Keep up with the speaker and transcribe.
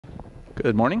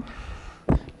Good morning.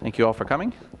 Thank you all for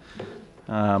coming.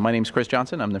 My name is Chris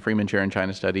Johnson. I'm the Freeman Chair in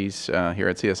China Studies here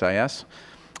at CSIS.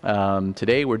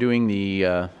 Today we're doing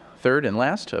the third and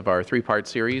last of our three-part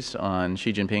series on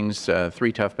Xi Jinping's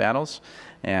three tough battles.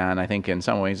 And I think in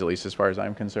some ways, at least as far as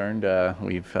I'm concerned,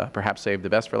 we've perhaps saved the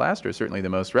best for last, or certainly the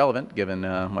most relevant given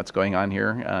what's going on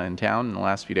here in town in the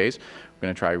last few days. We're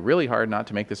going to try really hard not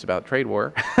to make this about trade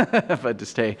war, but to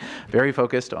stay very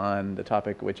focused on the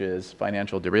topic, which is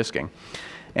financial de-risking.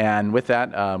 And with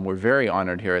that, we're very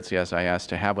honored here at CSIS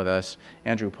to have with us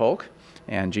Andrew Polk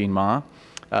and Jean Ma.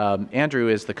 Andrew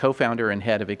is the co-founder and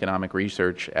head of economic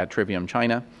research at Trivium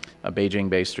China, a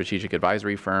Beijing-based strategic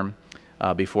advisory firm.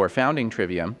 Before founding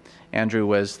Trivium, Andrew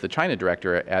was the China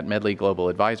director at Medley Global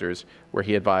Advisors, where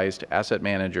he advised asset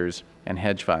managers and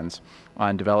hedge funds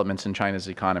on developments in China's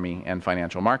economy and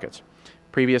financial markets.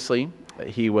 Previously,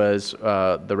 he was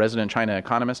the resident China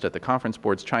economist at the Conference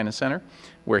Board's China Center,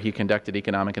 where he conducted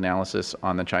economic analysis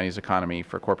on the Chinese economy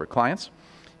for corporate clients.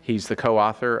 He's the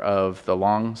co-author of The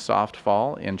Long Soft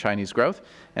Fall in Chinese Growth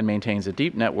and maintains a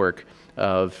deep network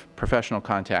of professional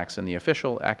contacts in the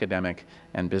official, academic,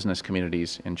 and business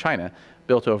communities in China,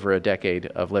 built over a decade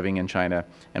of living in China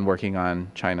and working on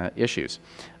China issues.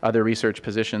 Other research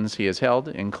positions he has held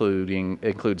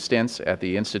include stints at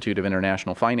the Institute of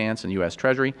International Finance and U.S.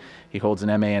 Treasury. He holds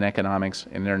an MA in Economics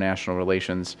and International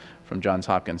Relations from Johns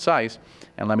Hopkins SAIS.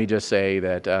 And let me just say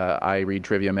that I read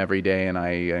Trivium every day, and I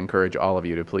encourage all of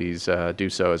you to please do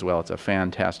so as well. It's a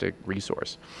fantastic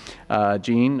resource.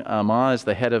 Jean Ma is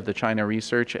the head of the China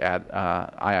research at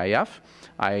IIF.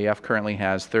 IIF currently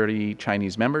has 30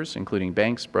 Chinese members, including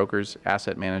banks, brokers,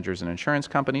 asset managers, and insurance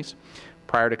companies.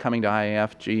 Prior to coming to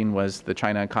IIF, Jean was the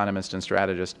China economist and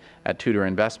strategist at Tudor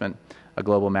Investment, a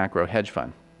global macro hedge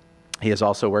fund. He has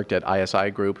also worked at ISI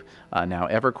Group, now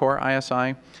Evercore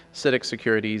ISI, CITIC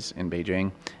Securities in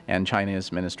Beijing, and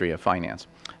China's Ministry of Finance.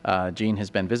 Jean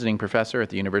has been visiting professor at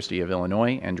the University of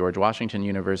Illinois and George Washington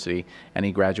University, and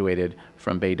he graduated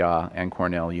from Beida and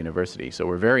Cornell University. So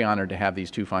we're very honored to have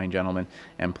these two fine gentlemen,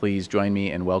 and please join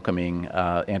me in welcoming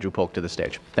Andrew Polk to the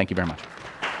stage. Thank you very much.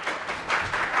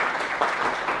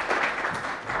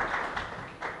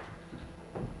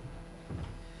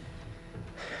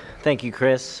 Thank you,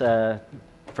 Chris, for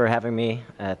having me.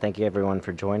 Thank you, everyone,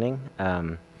 for joining.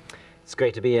 It's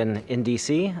great to be in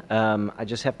D.C. I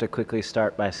just have to quickly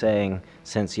start by saying,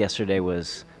 since yesterday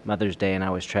was Mother's Day and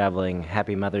I was traveling,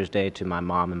 Happy Mother's Day to my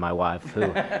mom and my wife,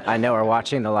 who I know are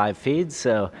watching the live feed.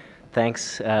 So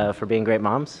thanks for being great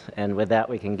moms. And with that,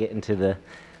 we can get into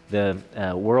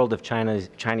the world of Chinese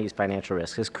financial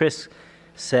risk. As Chris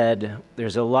said,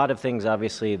 there's a lot of things,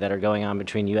 obviously, that are going on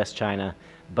between U.S.-China,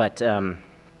 but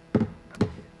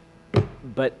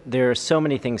there are so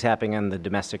many things happening on the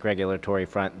domestic regulatory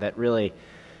front that really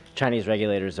Chinese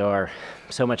regulators are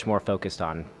so much more focused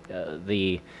on.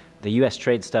 The U.S.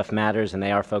 trade stuff matters, and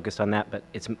they are focused on that, but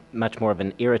it's much more of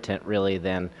an irritant, really,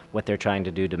 than what they're trying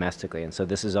to do domestically. And so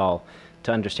this is all,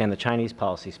 to understand the Chinese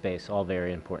policy space, all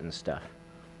very important stuff.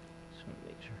 Just want to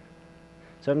make sure.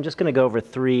 So I'm just going to go over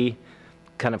three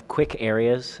kind of quick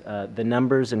areas. The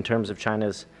numbers in terms of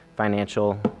China's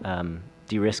financial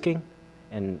de-risking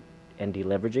and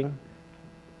deleveraging,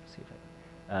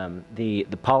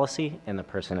 the policy and the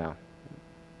personnel.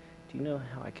 Do you know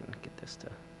how I can get this to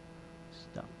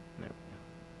stop? There we go.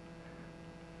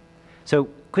 So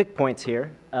quick points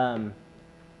here.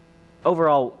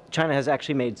 Overall, China has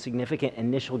actually made significant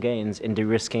initial gains in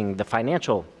de-risking the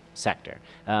financial sector.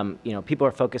 People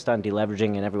are focused on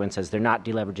deleveraging, and everyone says they're not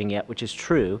deleveraging yet, which is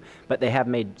true, but they have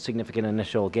made significant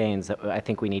initial gains that I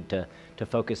think we need to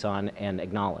focus on and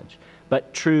acknowledge.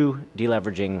 But true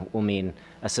deleveraging will mean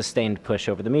a sustained push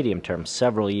over the medium term,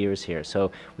 several years here.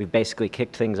 So we've basically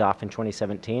kicked things off in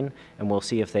 2017, and we'll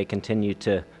see if they continue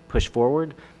to push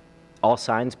forward. All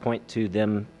signs point to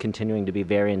them continuing to be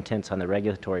very intense on the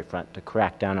regulatory front to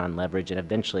crack down on leverage and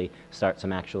eventually start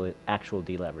some actual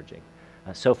deleveraging.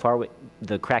 So far,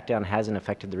 the crackdown hasn't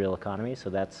affected the real economy, so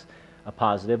that's a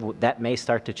positive. That may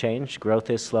start to change. Growth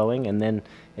is slowing, and then,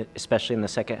 especially in the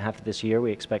second half of this year,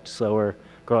 we expect slower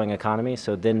growing economy.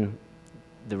 So then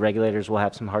the regulators will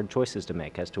have some hard choices to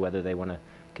make as to whether they want to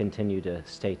continue to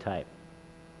stay tight.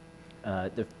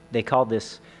 They call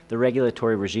this, the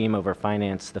regulatory regime over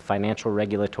finance, the financial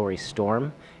regulatory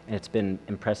storm, and it's been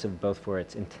impressive both for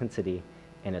its intensity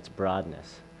and its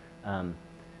broadness.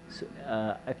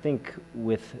 I think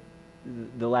with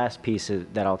the last piece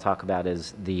that I'll talk about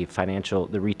is the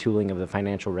retooling of the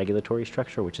financial regulatory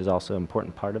structure, which is also an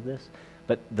important part of this.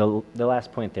 But the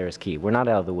last point there is key. We're not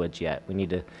out of the woods yet. We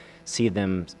need to see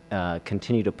them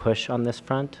continue to push on this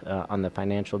front, on the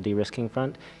financial de-risking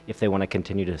front, if they want to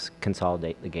continue to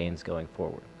consolidate the gains going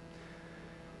forward.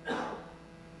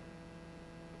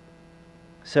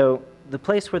 So the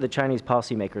place where the Chinese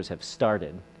policymakers have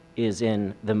started is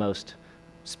in the most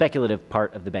speculative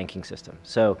part of the banking system.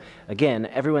 So again,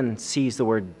 everyone sees the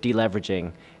word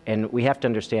deleveraging, and we have to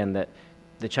understand that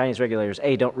the Chinese regulators,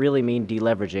 don't really mean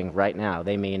deleveraging right now.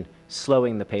 They mean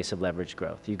slowing the pace of leverage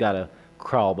growth. You've got to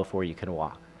crawl before you can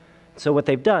walk. So what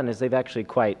they've done is they've actually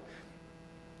quite,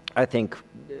 I think,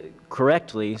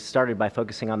 correctly started by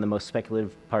focusing on the most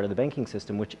speculative part of the banking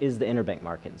system, which is the interbank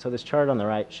market. So this chart on the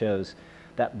right shows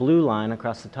that blue line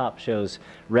across the top shows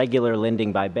regular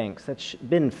lending by banks. That's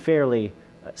been fairly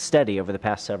steady over the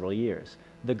past several years.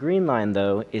 The green line,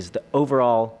 though, is the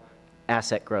overall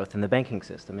asset growth in the banking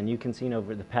system. And you can see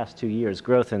over the past 2 years,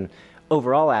 growth in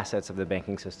overall assets of the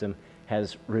banking system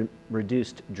has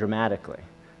reduced dramatically.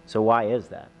 So why is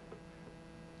that?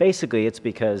 Basically, it's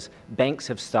because banks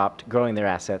have stopped growing their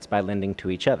assets by lending to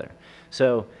each other.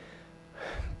 So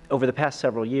over the past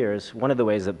several years, one of the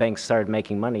ways that banks started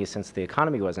making money since the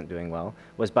economy wasn't doing well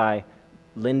was by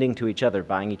lending to each other,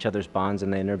 buying each other's bonds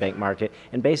in the interbank market,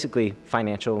 and basically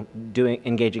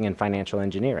engaging in financial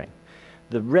engineering.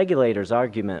 The regulator's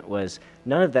argument was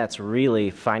none of that's really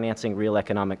financing real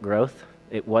economic growth.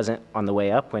 It wasn't on the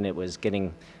way up when it was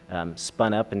getting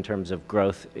spun up in terms of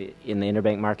growth in the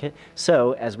interbank market.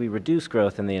 So as we reduce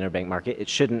growth in the interbank market, it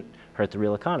shouldn't hurt the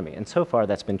real economy. And so far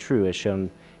that's been true, as shown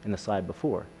in the slide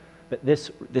before. But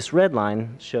this red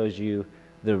line shows you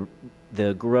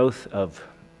the growth of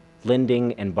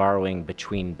lending and borrowing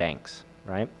between banks,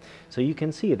 right? So you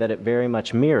can see that it very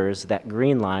much mirrors that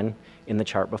green line in the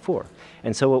chart before.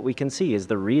 And so what we can see is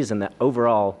the reason that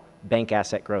overall bank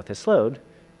asset growth has slowed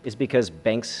is because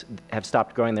banks have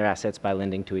stopped growing their assets by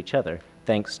lending to each other,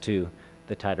 thanks to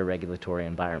the tighter regulatory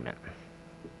environment.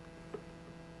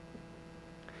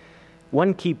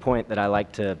 One key point that I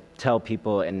like to tell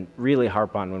people and really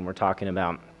harp on when we're talking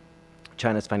about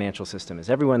China's financial system is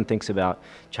everyone thinks about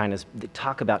they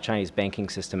talk about Chinese banking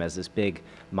system as this big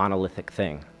monolithic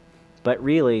thing. But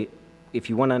really, if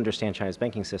you want to understand China's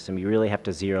banking system, you really have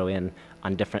to zero in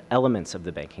on different elements of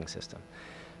the banking system.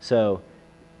 So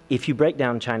if you break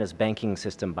down China's banking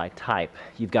system by type,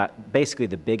 you've got basically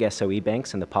the big SOE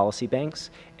banks and the policy banks,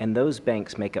 and those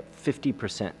banks make up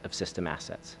 50% of system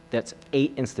assets. That's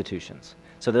 8 institutions.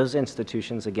 So those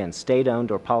institutions, again,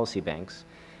 state-owned or policy banks,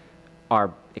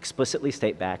 are explicitly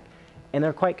state-backed, and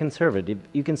they're quite conservative.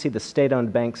 You can see the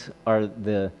state-owned banks are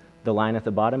the line at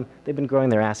the bottom. They've been growing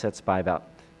their assets by about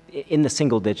in the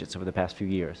single digits over the past few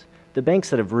years. The banks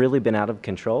that have really been out of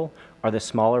control are the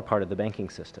smaller part of the banking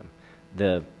system.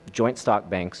 The joint stock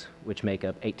banks, which make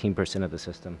up 18% of the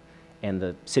system, and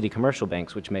the city commercial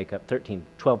banks, which make up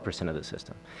 12% of the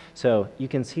system. So you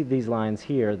can see these lines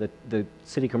here, the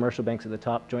city commercial banks at the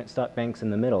top, joint stock banks in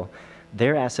the middle.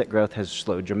 Their asset growth has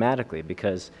slowed dramatically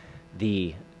because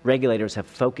the regulators have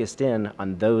focused in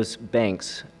on those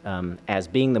banks as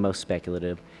being the most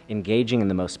speculative, engaging in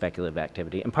the most speculative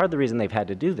activity. And part of the reason they've had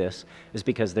to do this is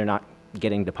because they're not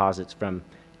getting deposits from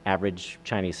average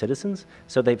Chinese citizens.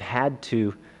 So they've had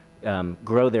to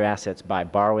grow their assets by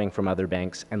borrowing from other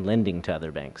banks and lending to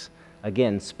other banks.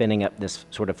 Again, spinning up this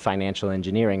sort of financial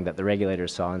engineering that the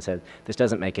regulators saw and said, this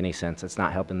doesn't make any sense, it's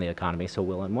not helping the economy, so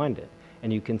we'll unwind it.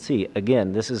 And you can see,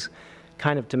 again, this is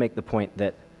kind of to make the point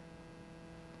that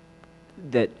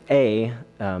the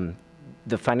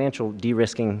financial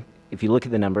de-risking, if you look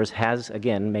at the numbers, has,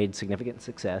 again, made significant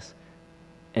success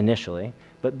initially,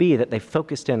 but B, that they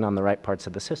focused in on the right parts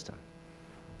of the system.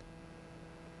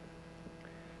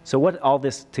 So what all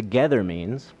this together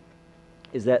means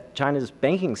is that China's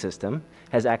banking system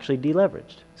has actually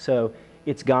deleveraged. So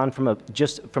it's gone from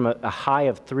a high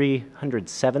of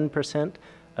 307%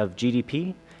 of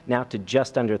GDP now to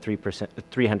just under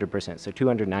 300%, so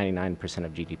 299%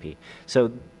 of GDP.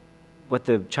 So what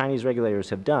the Chinese regulators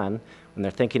have done when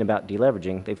they're thinking about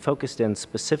deleveraging, they've focused in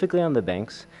specifically on the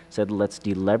banks, said let's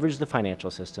deleverage the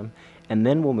financial system, and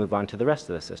then we'll move on to the rest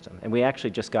of the system. And we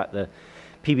actually just got the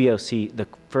PBOC, the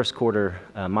first quarter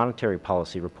monetary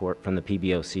policy report from the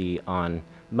PBOC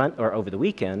over the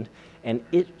weekend, and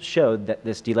it showed that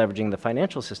this deleveraging the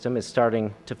financial system is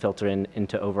starting to filter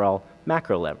into overall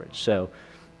macro leverage. So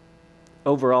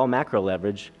overall macro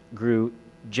leverage grew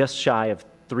just shy of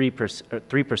 3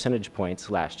 percentage points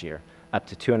last year, up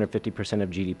to 250% of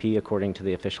GDP according to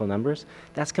the official numbers.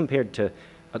 That's compared to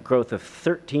a growth of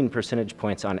 13 percentage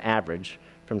points on average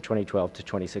from 2012 to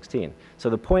 2016. So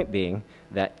the point being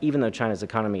that even though China's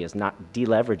economy is not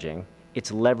deleveraging,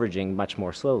 it's leveraging much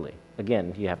more slowly.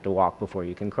 Again, you have to walk before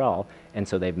you can crawl, and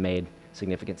so they've made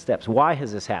significant steps. Why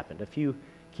has this happened? A few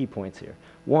key points here.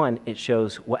 One, it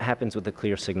shows what happens with the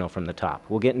clear signal from the top.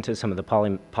 We'll get into some of the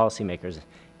policymakers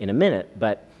in a minute,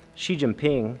 but Xi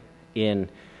Jinping in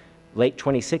late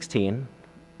 2016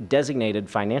 designated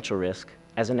financial risk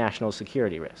as a national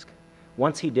security risk.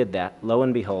 Once he did that, lo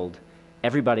and behold,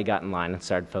 everybody got in line and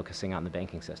started focusing on the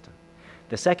banking system.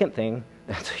 The second thing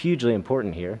that's hugely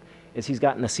important here is he's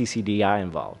gotten the CCDI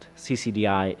involved.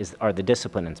 CCDI are the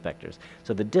discipline inspectors.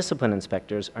 So the discipline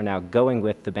inspectors are now going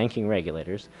with the banking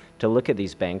regulators to look at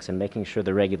these banks and making sure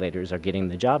the regulators are getting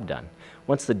the job done.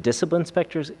 Once the discipline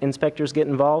inspectors get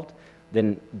involved,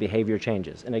 then behavior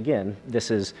changes. And again,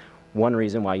 this is one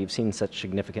reason why you've seen such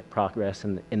significant progress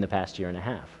in the past year and a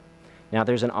half. Now,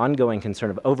 there's an ongoing concern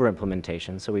of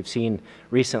over-implementation. So we've seen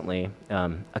recently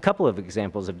a couple of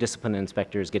examples of discipline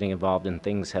inspectors getting involved and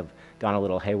things have gone a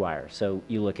little haywire. So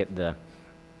you look at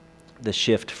the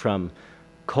shift from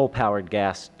coal-powered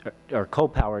gas or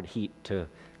coal-powered heat to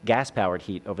gas-powered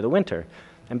heat over the winter.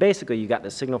 And basically, you got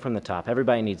the signal from the top.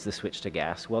 Everybody needs to switch to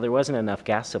gas. Well, there wasn't enough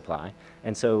gas supply.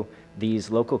 And so these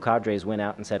local cadres went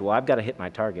out and said, well, I've got to hit my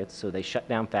targets. So they shut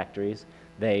down factories.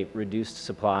 They reduced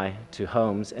supply to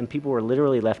homes, and people were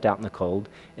literally left out in the cold,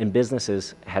 and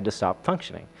businesses had to stop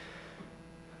functioning.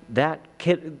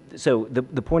 So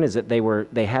the point is that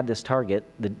they had this target,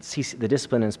 the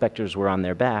discipline inspectors were on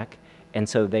their back, and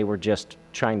so they were just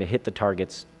trying to hit the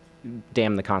targets,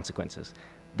 damn the consequences.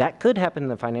 That could happen in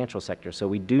the financial sector, so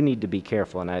we do need to be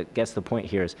careful, and I guess the point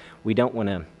here is we don't want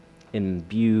to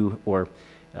imbue or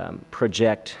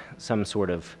project some sort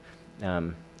of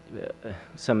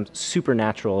some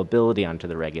supernatural ability onto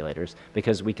the regulators,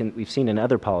 because we've seen in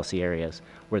other policy areas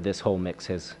where this whole mix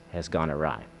has gone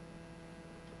awry.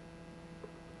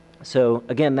 So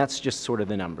again, that's just sort of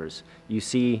the numbers. You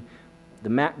see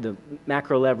the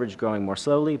macro leverage growing more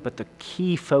slowly, but the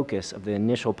key focus of the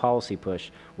initial policy push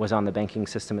was on the banking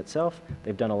system itself.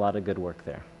 They've done a lot of good work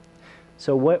there.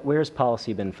 So where's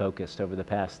policy been focused over the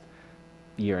past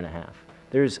year and a half?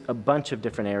 There's a bunch of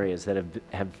different areas that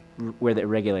where the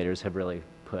regulators have really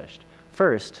pushed.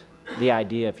 First, the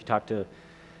idea, if you talk to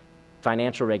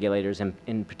financial regulators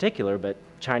in particular, but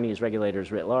Chinese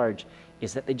regulators writ large,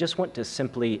 is that they just want to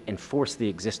simply enforce the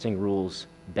existing rules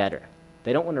better.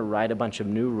 They don't want to write a bunch of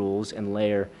new rules and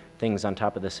layer things on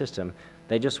top of the system.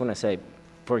 They just want to say,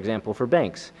 for example, for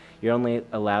banks, you're only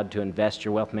allowed to invest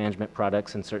your wealth management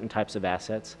products in certain types of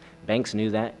assets. Banks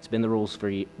knew that. It's been the rule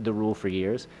for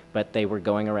years, but they were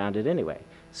going around it anyway.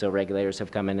 So regulators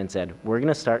have come in and said, we're going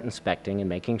to start inspecting and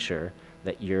making sure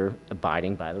that you're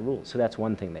abiding by the rules. So that's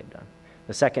one thing they've done.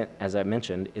 The second, as I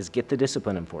mentioned, is get the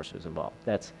discipline enforcers involved.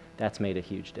 That's made a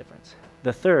huge difference.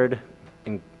 The third,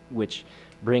 which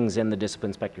brings in the discipline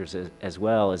inspectors as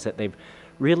well, is that they've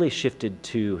really shifted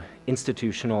to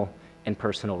institutional and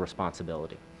personal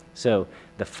responsibility. So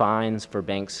the fines for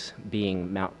banks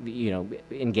being,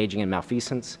 engaging in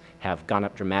malfeasance have gone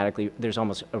up dramatically. There's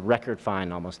almost a record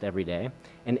fine almost every day.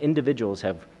 And individuals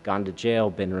have gone to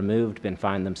jail, been removed, been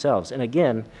fined themselves. And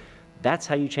again, that's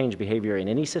how you change behavior in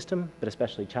any system, but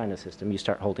especially China's system. You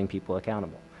start holding people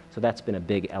accountable. So that's been a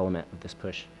big element of this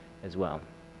push as well.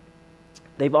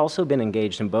 They've also been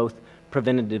engaged in both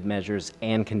preventative measures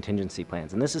and contingency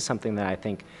plans. And this is something that I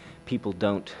think people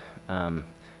don't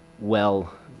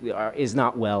is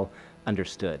not well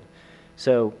understood.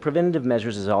 So preventative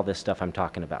measures is all this stuff I'm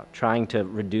talking about, trying to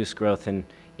reduce growth in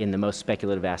the most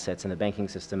speculative assets in the banking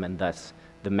system and thus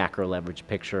the macro leverage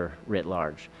picture writ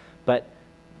large. But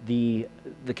the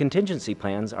contingency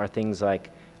plans are things like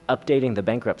updating the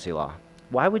bankruptcy law.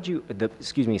 Why would you,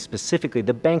 specifically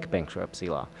the bank bankruptcy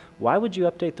law, why would you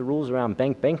update the rules around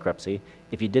bank bankruptcy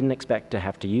if you didn't expect to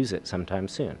have to use it sometime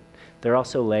soon? They're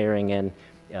also layering in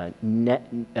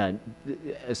a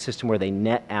system where they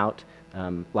net out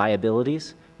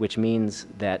liabilities, which means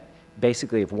that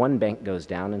basically if one bank goes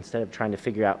down, instead of trying to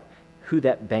figure out who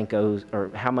that bank owes or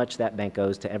how much that bank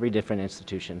owes to every different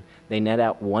institution, they net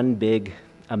out one big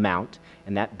amount,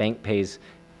 and that bank pays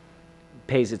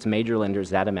its major lenders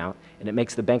that amount, and it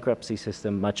makes the bankruptcy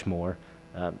system much more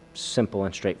simple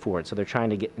and straightforward. So they're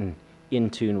trying to get in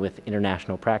tune with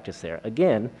international practice there.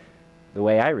 Again, the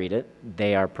way I read it,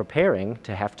 they are preparing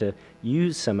to have to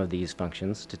use some of these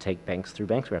functions to take banks through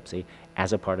bankruptcy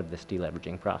as a part of this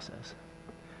deleveraging process.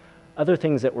 Other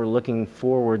things that we're looking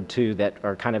forward to that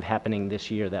are kind of happening this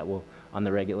year that will, on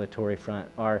the regulatory front,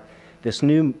 are this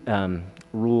new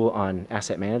rule on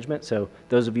asset management. So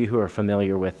those of you who are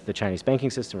familiar with the Chinese banking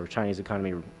system or Chinese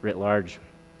economy writ large,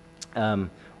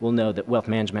 will know that wealth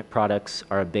management products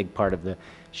are a big part of the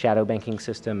shadow banking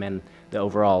system and the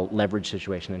overall leverage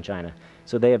situation in China.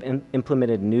 So they have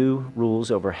implemented new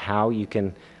rules over how you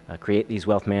can create these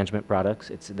wealth management products.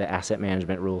 It's the asset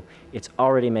management rule. It's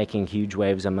already making huge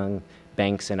waves among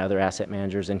banks and other asset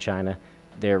managers in China.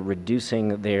 They're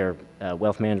reducing their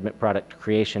wealth management product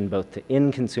creation both to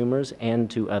end consumers and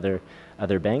to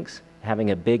other banks,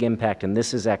 having a big impact. And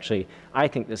this is actually, I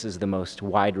think this is the most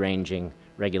wide-ranging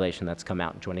regulation that's come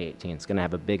out in 2018. It's going to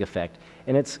have a big effect.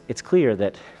 And it's clear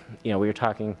that, we were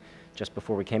talking just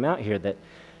before we came out here that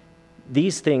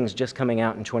these things just coming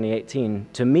out in 2018,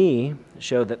 to me,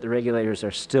 show that the regulators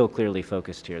are still clearly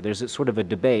focused here. There's sort of a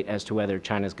debate as to whether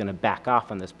China's going to back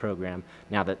off on this program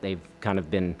now that they've kind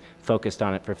of been focused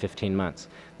on it for 15 months.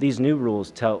 These new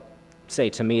rules say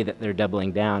to me that they're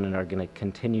doubling down and are going to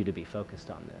continue to be focused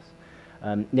on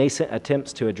this. Nascent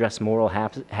attempts to address moral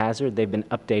hazard, they've been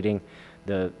updating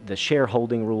the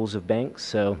shareholding rules of banks.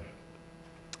 So,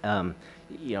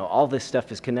 all this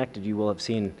stuff is connected. You will have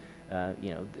seen a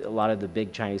lot of the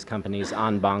big Chinese companies,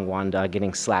 Anbang, Wanda,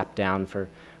 getting slapped down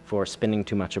for spending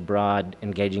too much abroad,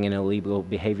 engaging in illegal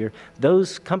behavior.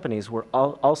 Those companies were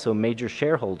also major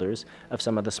shareholders of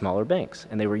some of the smaller banks,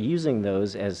 and they were using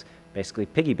those as basically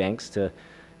piggy banks to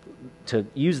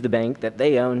use the bank that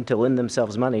they own to lend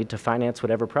themselves money to finance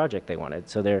whatever project they wanted.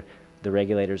 So the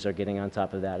regulators are getting on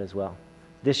top of that as well.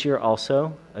 This year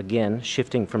also, again,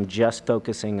 shifting from just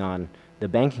focusing on the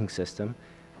banking system,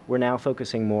 we're now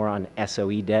focusing more on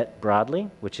SOE debt broadly,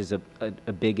 which is a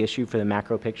big issue for the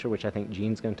macro picture, which I think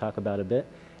Gene's going to talk about a bit,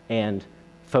 and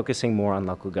focusing more on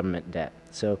local government debt.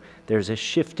 So there's a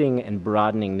shifting and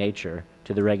broadening nature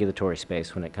to the regulatory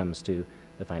space when it comes to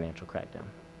the financial crackdown.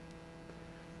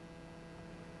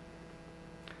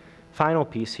 Final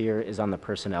piece here is on the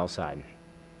personnel side.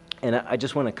 And I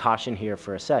just want to caution here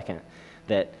for a second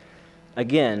that,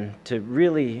 again, to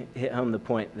really hit home the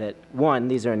point that, one,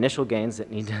 these are initial gains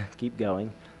that need to keep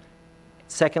going.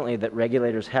 Secondly, that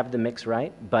regulators have the mix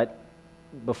right. But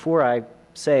before I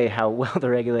say how well the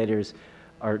regulators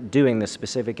are doing the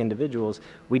specific individuals,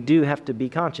 we do have to be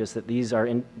conscious that these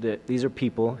are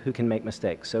people who can make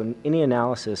mistakes. So any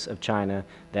analysis of China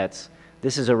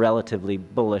this is a relatively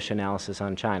bullish analysis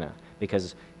on China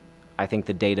because I think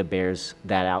the data bears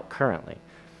that out currently.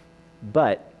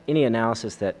 But any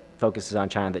analysis that focuses on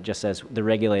China that just says the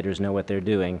regulators know what they're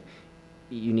doing,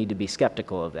 you need to be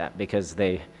skeptical of that because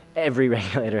every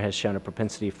regulator has shown a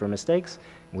propensity for mistakes,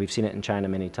 and we've seen it in China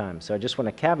many times. So I just want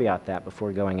to caveat that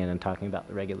before going in and talking about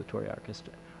the regulatory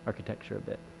architecture a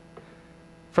bit.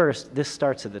 First, this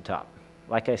starts at the top.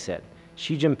 Like I said,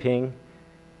 Xi Jinping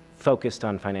focused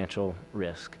on financial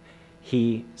risk.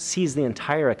 He sees the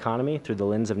entire economy through the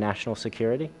lens of national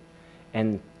security,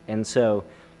 and so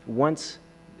once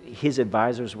his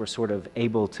advisors were sort of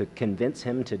able to convince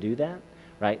him to do that,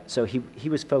 right? So he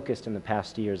was focused in the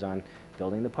past years on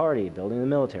building the party, building the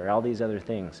military, all these other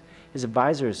things. His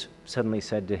advisors suddenly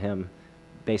said to him,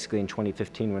 basically in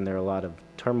 2015 when there were a lot of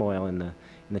turmoil in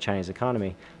the Chinese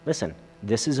economy, listen,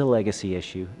 this is a legacy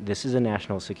issue, this is a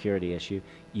national security issue,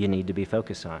 you need to be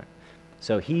focused on it.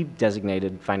 So he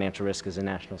designated financial risk as a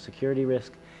national security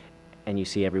risk, and you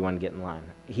see everyone get in line.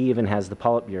 He even has the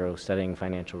Politburo studying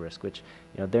financial risk, which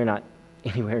they're not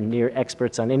anywhere near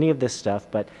experts on any of this stuff,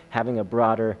 but having a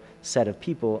broader set of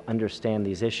people understand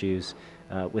these issues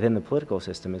within the political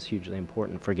system is hugely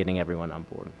important for getting everyone on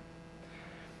board.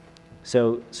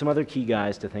 So some other key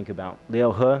guys to think about.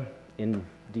 Liu He in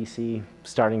DC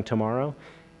starting tomorrow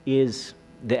is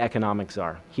the economic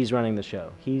czar. He's running the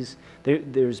show.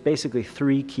 There's basically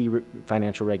three key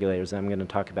financial regulators that I'm going to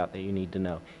talk about that you need to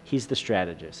know. He's the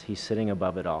strategist. He's sitting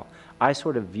above it all. I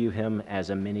sort of view him as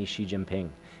a mini Xi Jinping.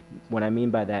 What I mean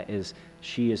by that is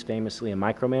Xi is famously a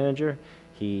micromanager.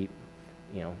 He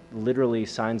literally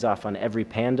signs off on every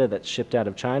panda that's shipped out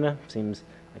of China. Seems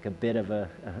like a bit of a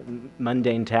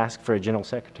mundane task for a general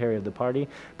secretary of the party,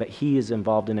 but he is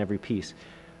involved in every piece.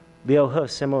 Liu He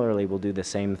similarly will do the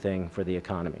same thing for the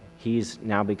economy. He's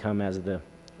now become, as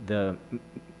the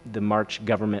March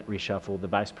government reshuffle, the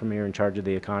vice premier in charge of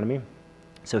the economy.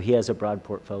 So he has a broad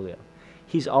portfolio.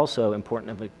 He's also important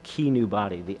of a key new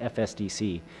body, the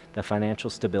FSDC, the Financial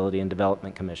Stability and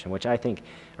Development Commission, which I think,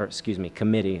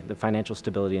 committee, the Financial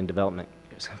Stability and Development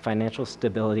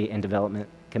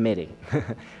Committee,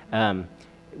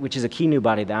 which is a key new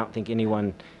body that I don't think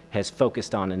anyone has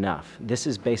focused on enough. This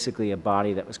is basically a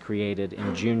body that was created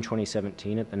in June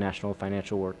 2017 at the National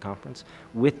Financial Work Conference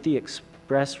with the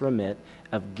express remit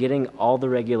of getting all the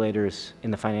regulators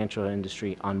in the financial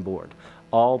industry on board,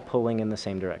 all pulling in the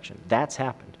same direction. That's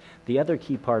happened. The other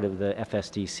key part of the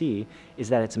FSDC is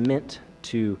that it's meant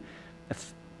to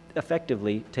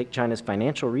effectively take China's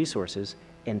financial resources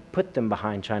and put them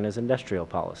behind China's industrial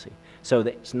policy. So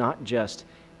that it's not just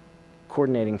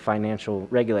coordinating financial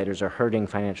regulators or herding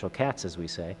financial cats, as we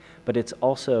say, but it's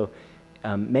also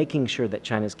making sure that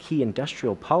China's key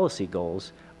industrial policy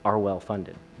goals are well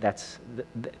funded. That's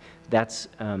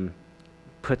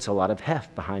puts a lot of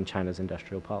heft behind China's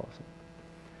industrial policy.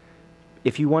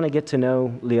 If you want to get to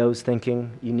know Liu's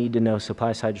thinking, you need to know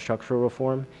supply-side structural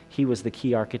reform. He was the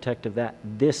key architect of that.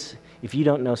 If you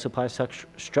don't know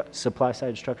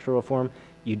supply-side structural reform,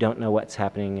 you don't know what's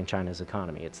happening in China's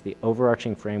economy. It's the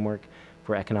overarching framework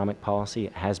for economic policy.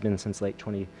 It has been since late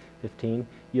 2015.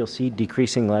 You'll see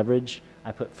decreasing leverage,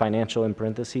 I put financial in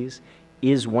parentheses,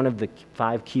 is one of the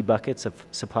 5 key buckets of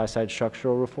supply-side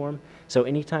structural reform. So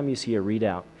anytime you see a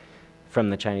readout from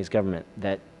the Chinese government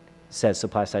that says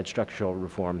supply-side structural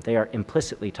reform, they are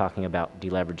implicitly talking about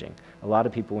deleveraging. A lot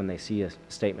of people, when they see a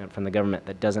statement from the government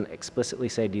that doesn't explicitly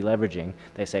say deleveraging,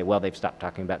 they say, well, they've stopped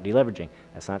talking about deleveraging.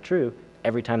 That's not true.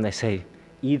 Every time they say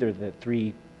either the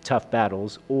 3 tough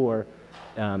battles or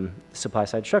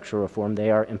supply-side structural reform,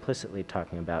 they are implicitly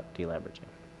talking about deleveraging.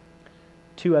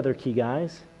 2 other key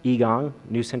guys, Yi Gang,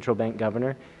 new central bank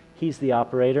governor. He's the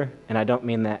operator, and I don't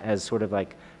mean that as sort of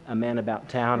like a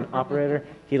man-about-town operator.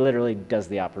 He literally does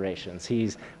the operations.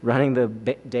 He's running the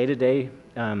day-to-day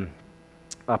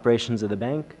operations of the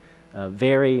bank.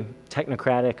 Very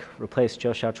technocratic, replaced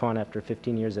Zhou Xiaochuan after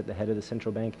 15 years at the head of the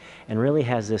central bank, and really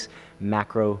has this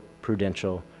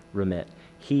macro-prudential remit.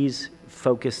 He's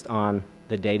focused on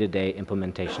the day-to-day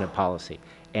implementation of policy.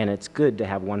 And it's good to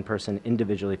have one person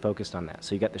individually focused on that.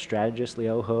 So you got the strategist,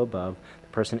 Liu He, above, the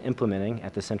person implementing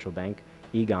at the central bank,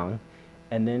 Yi Gang,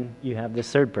 and then you have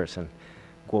this third person,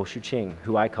 Guo Shuqing,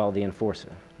 who I call the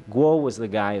enforcer. Guo was the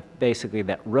guy basically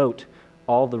that wrote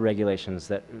all the regulations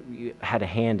that had a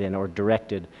hand in or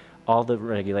directed all the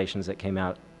regulations that came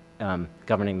out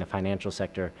governing the financial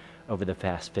sector over the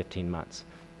past 15 months.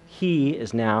 He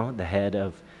is now the head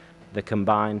of the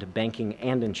combined banking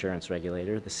and insurance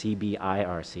regulator, the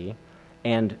CBIRC,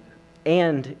 and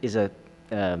is a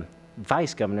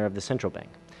vice governor of the central bank.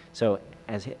 So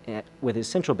with his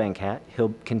central bank hat,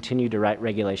 he'll continue to write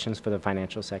regulations for the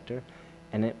financial sector,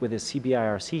 and with his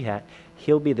CBIRC hat,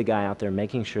 he'll be the guy out there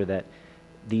making sure that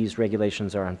these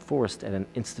regulations are enforced at an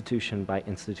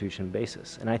institution-by-institution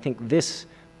basis. And I think this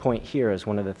point here is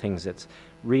one of the things that's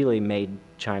really made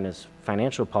China's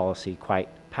financial policy quite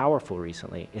powerful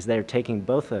recently, is they're taking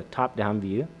both a top-down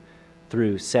view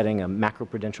through setting a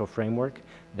macroprudential framework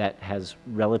that has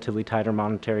relatively tighter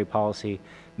monetary policy,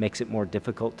 makes it more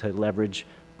difficult to leverage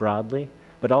broadly,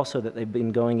 but also that they've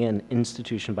been going in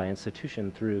institution by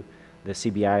institution through the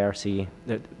CBIRC,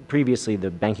 previously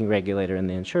the banking regulator and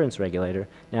the insurance regulator,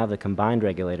 now the combined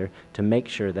regulator, to make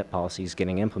sure that policy is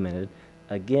getting implemented,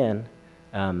 again,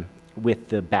 with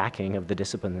the backing of the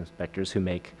discipline inspectors who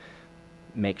make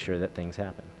sure that things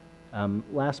happen.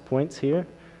 Last points here.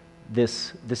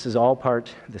 This is all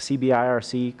part, the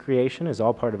CBIRC creation is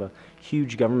all part of a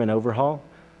huge government overhaul.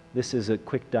 This is a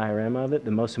quick diorama of it.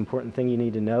 The most important thing you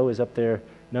need to know is up there,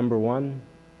 number 1,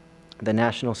 the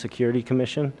National Security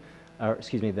Commission, or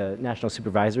excuse me, the National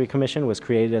Supervisory Commission was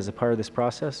created as a part of this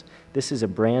process. This is a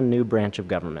brand new branch of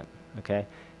government, okay?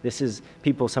 This is,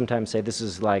 people sometimes say this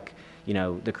is like, you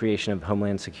know, the creation of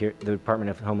Homeland Security, the Department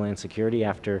of Homeland Security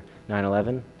after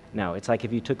 9/11. No, it's like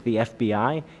if you took the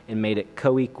FBI and made it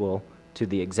co-equal to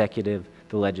the executive,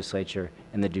 the legislature,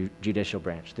 and the judicial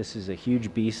branch. This is a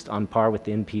huge beast on par with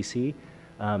the NPC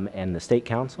and the State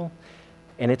Council.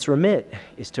 And its remit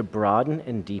is to broaden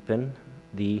and deepen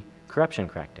the corruption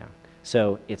crackdown.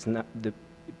 So it's not,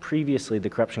 previously the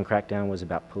corruption crackdown was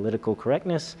about political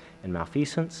correctness and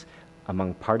malfeasance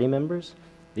among party members.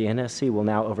 The NSC will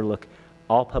now overlook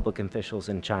all public officials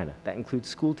in China. That includes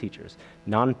school teachers,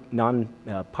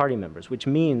 non-party members, which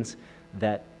means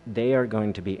that they are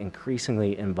going to be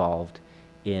increasingly involved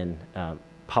in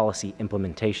policy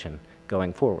implementation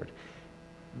going forward.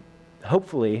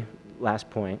 Hopefully, last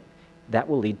point, that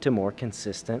will lead to more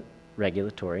consistent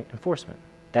regulatory enforcement.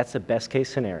 That's the best case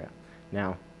scenario.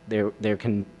 Now,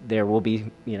 there will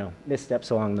be, you know, missteps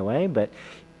along the way, but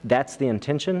that's the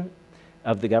intention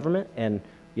of the government, and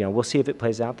you know, we'll see if it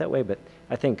plays out that way. But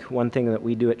I think one thing that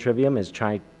we do at Trivium is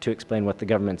try to explain what the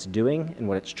government's doing and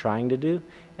what it's trying to do,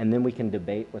 and then we can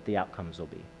debate what the outcomes will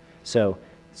be. So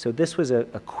this was a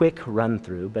quick run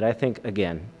through, but I think,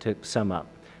 again, to sum up,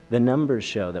 the numbers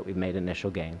show that we've made initial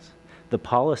gains. The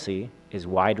policy is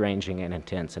wide-ranging and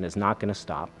intense and is not going to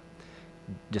stop,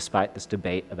 despite this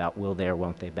debate about will they or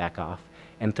won't they back off.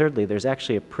 And thirdly, there's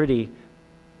actually a pretty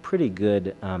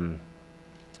good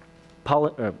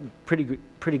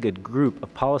pretty good group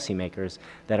of policymakers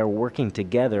that are working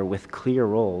together with clear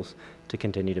roles to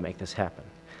continue to make this happen.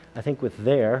 I think with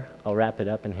there, I'll wrap it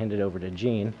up and hand it over to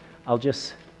Jean. I'll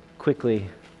just quickly,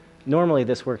 normally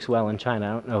this works well in China.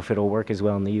 I don't know if it'll work as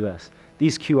well in the US.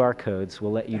 These QR codes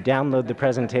will let you download the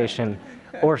presentation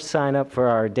or sign up for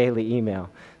our daily email.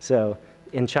 So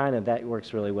in China, that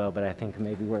works really well, but I think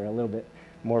maybe we're a little bit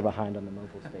more behind on the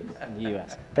mobile space in the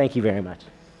US. Thank you very much.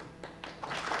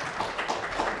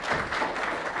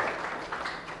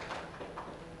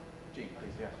 Jean,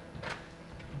 please, yeah.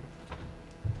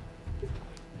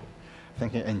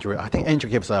 Thank you, Andrew. I think Andrew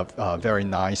gives a very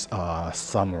nice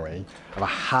summary of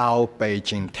how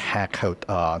Beijing tackled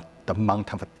the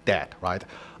mountain of debt, right?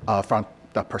 From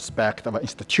the perspective of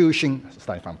institution,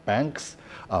 starting from banks,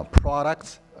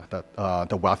 products,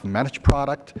 the wealth management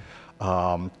product,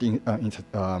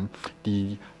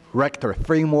 the regulatory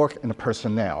framework, and the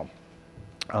personnel.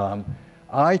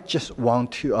 I just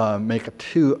want to make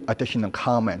 2 additional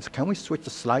comments. Can we switch the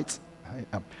slides?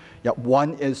 Yeah,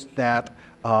 one is that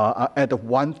I add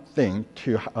one thing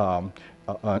to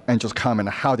Andrew's comment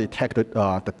on how they tackled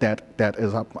the debt. That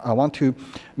is, I want to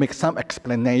make some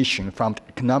explanation from the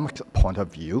economic point of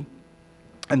view,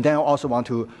 and then I also want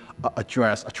to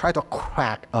try to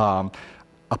crack a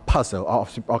puzzle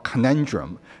or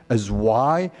conundrum as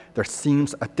why there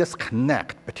seems a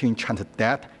disconnect between China's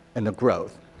debt and the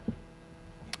growth.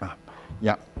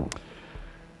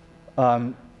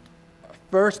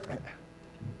 First,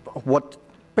 what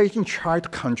Beijing tried to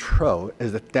control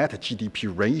is the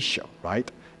debt-GDP ratio, right?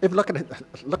 If you look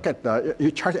at the,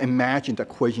 you try to imagine the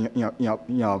equation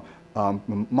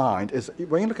mind is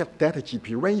when you look at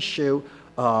debt-GDP ratio,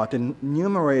 the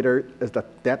numerator is the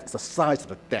debt, the size of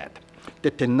the debt.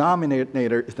 The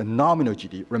denominator is the nominal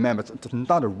GDP. Remember, it's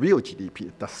not a real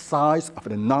GDP, the size of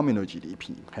the nominal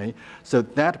GDP, okay? So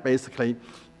that basically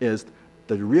is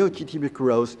the real GDP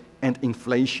growth and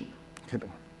inflation. Okay?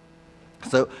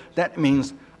 So that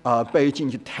means Beijing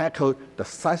to tackle the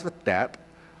size of debt,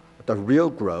 the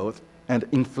real growth, and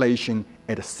inflation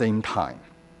at the same time.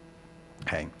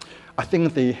 Okay. I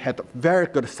think they had very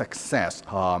good success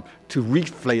to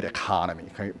reflate the economy,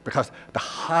 okay? Because the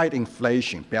high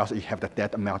inflation, because you have the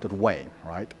debt melted away,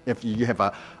 right? If you have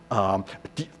a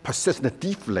persistent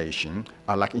deflation,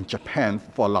 like in Japan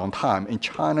for a long time, in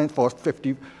China for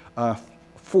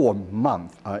 54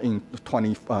 months in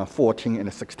 2014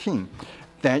 and 16,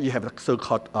 then you have the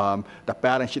so-called the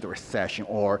balance sheet recession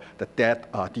or the debt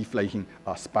deflation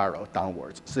spiral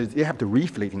downwards. So you have to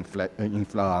reflate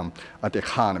the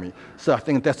economy. So I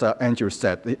think that's Andrew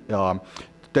said.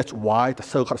 That's why the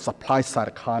so-called supply side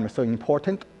economy is so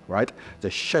important, right?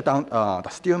 They shut down the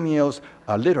steel mills,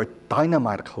 literally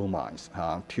dynamite coal mines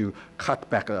to cut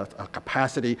back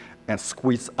capacity and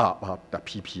squeeze up the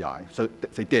PPI. So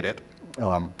they did it.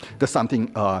 That's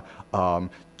something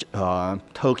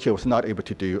Tokyo was not able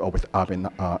to do with urban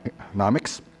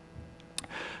economics.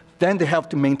 Then they have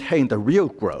to maintain the real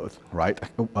growth, right?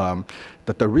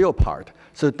 The real part.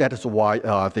 So that is why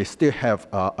they still have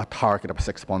a target of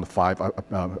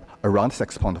 6.5, around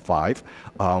 6.5.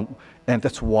 And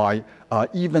that's why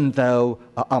even though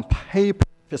on paper,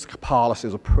 fiscal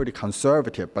policies are pretty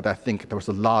conservative, but I think there was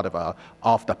a lot of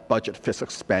off-the-budget fiscal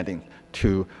spending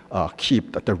to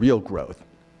keep the real growth.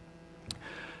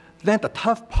 Then the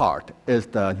tough part is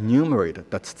the numerator,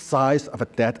 the size of the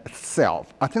debt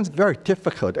itself. I think it's very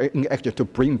difficult actually to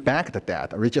bring back the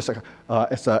debt. We just,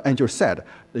 as Andrew said,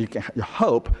 you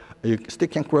hope you still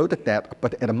can grow the debt,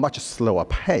 but at a much slower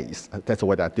pace. That's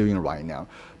what they're doing right now.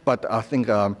 But I think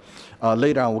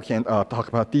later on we can talk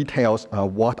about details.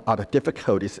 What are the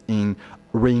difficulties in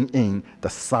bringing in the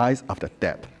size of the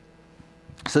debt?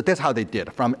 So that's how they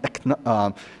did. From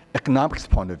economics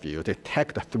point of view, they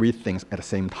take the 3 things at the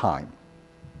same time.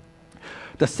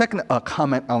 The second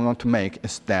comment I want to make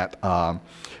is that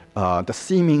the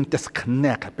seeming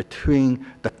disconnect between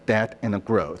the debt and the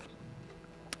growth.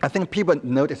 I think people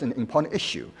notice an important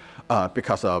issue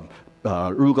because of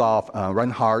Rogoff,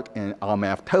 Reinhardt, and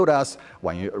IMF told us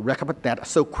when you rack up debt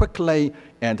so quickly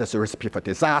and there's a recipe for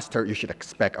disaster, you should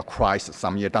expect a crisis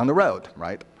some year down the road,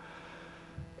 right?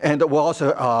 And we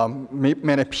also,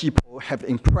 many people have the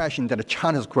impression that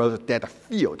China's growth debt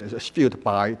field is fueled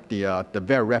by the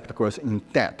very rapid growth in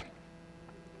debt.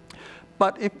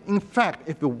 But if, in fact,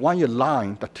 if when you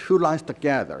line the 2 lines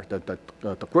together, the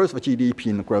growth of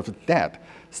GDP and the growth of debt,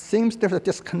 seems there's a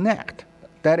disconnect.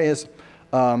 That is,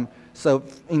 so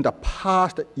in the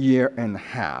past year and a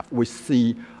half, we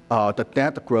see the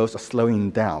debt growth is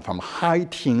slowing down from high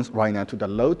teens right now to the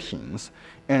low teens,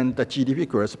 and the GDP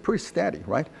growth is pretty steady,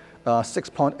 right?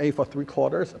 6.8 for 3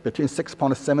 quarters, between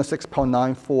 6.7,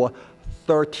 6.9 for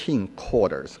 13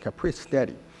 quarters, okay, pretty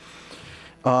steady.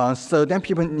 So then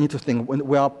people need to think,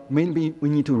 well, maybe we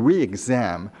need to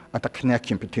re-examine the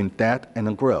connection between that and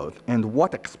the growth, and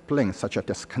what explains such a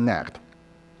disconnect.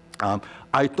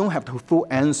 I don't have the full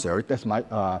answer. That's my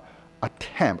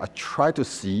attempt. I try to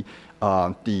see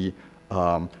the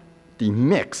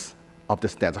mix of the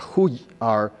stats, who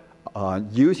are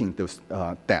using those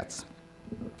stats.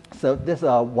 So this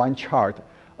one chart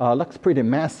looks pretty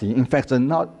messy. In fact, it's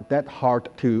not that hard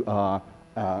to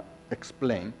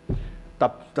explain.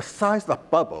 The size of the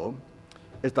bubble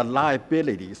is the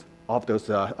liabilities of those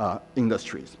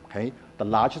industries. Okay, the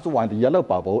largest one, the yellow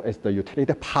bubble, is the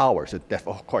utility power. So that,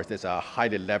 of course, is a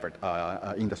highly levered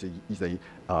industry. They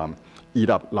eat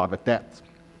up a lot of debts.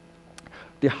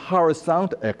 The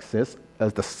horizontal axis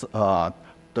is the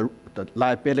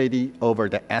liability over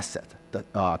the asset,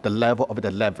 the level of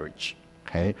the leverage.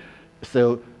 Okay,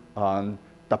 so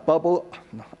the bubble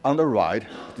on the right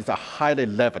is a highly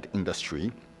levered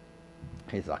industry.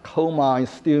 It's a coal mines,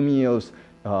 steel mills,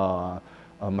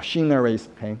 machineries.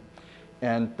 Okay,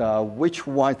 and which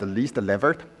one is the least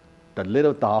levered? The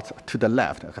little dots to the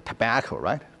left, like tobacco,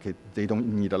 right? Okay, they don't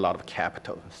need a lot of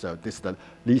capital, so this is the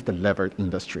least levered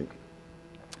industry.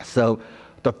 So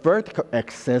the vertical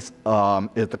axis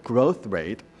is the growth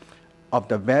rate of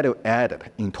the value added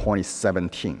in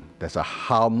 2017. That's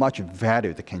how much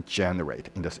value they can generate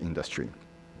in this industry.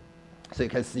 So you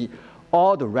can see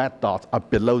all the red dots are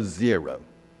below 0.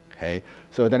 Okay,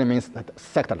 so that means that the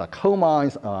sector like coal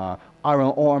mines,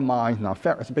 iron ore mines,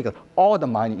 non-ferrous, because all the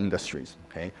mining industries.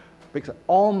 Okay, because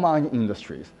all mining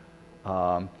industries,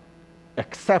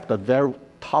 except the very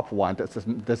top one,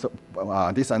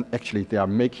 these are actually, they are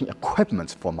making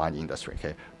equipment for mining industry.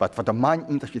 Okay, but for the mining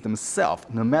industry themselves,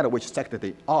 no matter which sector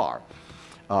they are,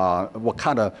 what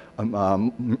kind of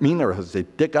minerals they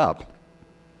dig up,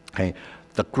 okay,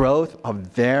 the growth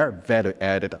of their value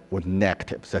added was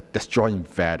negative, so destroying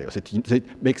value. So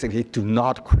basically do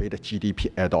not create a GDP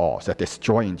at all, so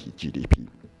destroying the GDP.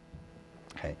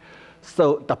 Okay.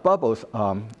 So the bubbles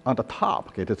on the top,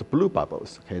 okay, there's blue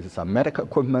bubbles. Okay, these are medical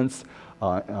equipments,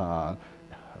 the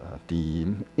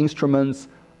instruments,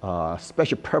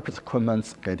 special purpose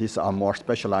equipments. Okay, these are more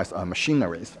specialized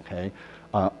machineries. Okay,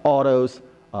 autos,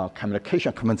 communication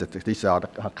equipment. These are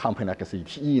the companies like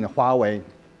ZTE and Huawei.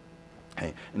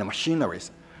 Okay, and the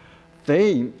machineries,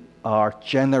 they are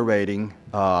generating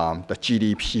the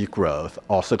GDP growth,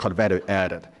 or so-called value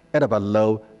added, at about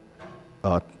low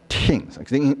teens,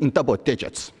 in double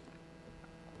digits.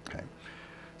 Okay,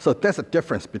 so that's the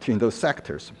difference between those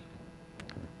sectors.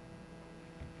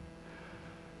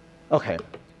 Okay,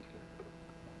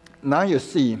 now you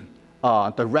see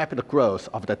the rapid growth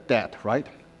of the debt, right?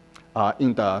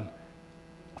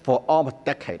 For almost a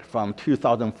decade, from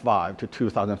 2005 to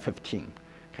 2015.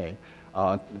 Okay,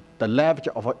 the leverage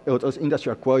of those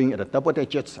industries are growing at the double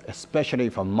digits, especially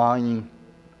for mining.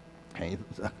 Okay,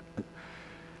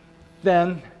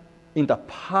 then in the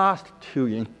past 2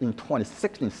 years, in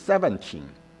 2016-17,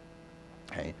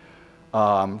 okay,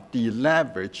 the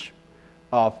leverage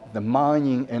of the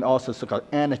mining and also so-called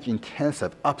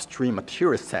energy-intensive upstream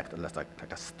material sector, like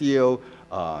a steel,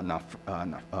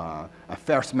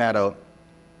 ferrous metal,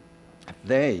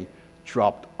 they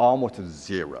dropped almost to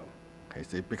 0. Okay,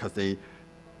 so because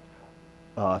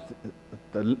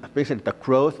basically the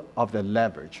growth of the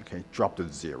leverage, okay, dropped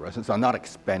to 0. So they're not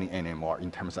expanding anymore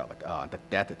in terms of the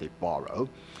debt that they borrow.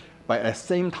 But at the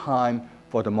same time,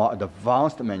 for the more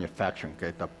advanced manufacturing,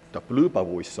 okay, the blue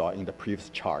bubble we saw in the previous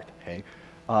chart, okay,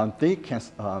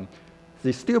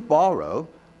 they still borrow,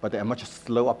 but at a much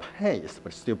slower pace,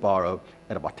 but still borrow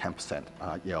at about 10%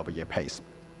 year-over-year pace.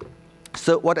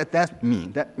 So what does that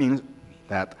mean? That means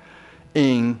that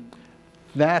in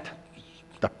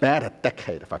the bad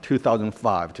decade, from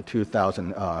 2005 to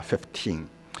 2015,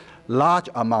 large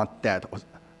amount of debt was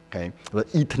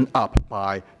eaten up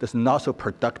by this not so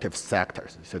productive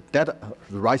sectors. So debt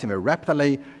is rising very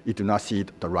rapidly. You do not see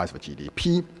the rise of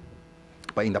GDP.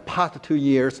 But in the past 2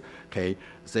 years, they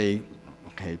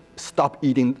stop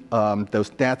eating those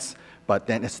debts, but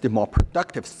then it's the more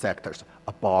productive sectors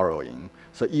are borrowing.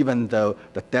 So even though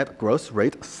the debt growth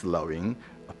rate is slowing,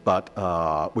 but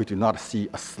we do not see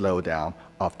a slowdown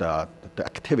of the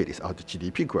activities of the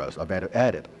GDP growth or value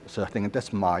added. So I think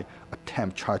that's my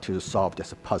attempt to try to solve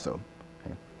this puzzle.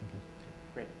 Okay.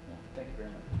 Great. Thank you very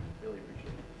much. Really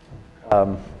appreciate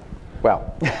it.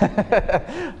 Wow.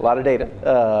 A lot of data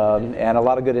and a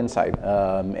lot of good insight.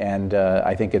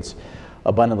 I think it's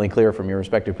abundantly clear from your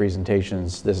respective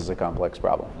presentations, this is a complex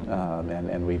problem.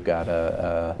 And we've got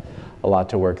a lot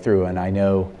to work through. And I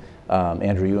know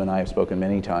Andrew, you and I have spoken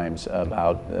many times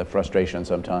about the frustration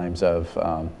sometimes of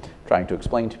trying to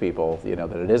explain to people,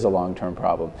 that it is a long-term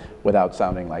problem without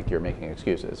sounding like you're making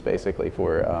excuses, basically,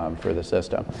 for the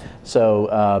system. So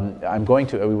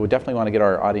we would definitely want to get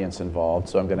our audience involved.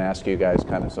 So I'm going to ask you guys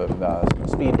kind of some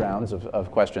speed rounds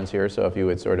of questions here. So if you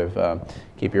would sort of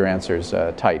keep your answers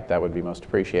tight, that would be most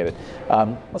appreciated.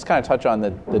 Let's kind of touch on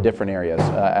the different areas.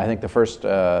 I think the first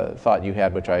thought you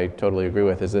had, which I totally agree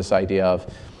with, is this idea of,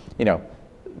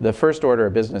 the first order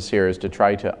of business here is to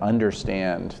try to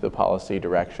understand the policy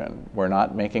direction. We're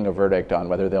not making a verdict on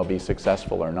whether they'll be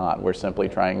successful or not. We're simply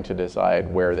trying to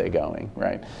decide where they're going,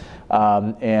 right?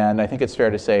 And I think it's fair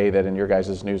to say that in your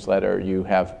guys' newsletter, you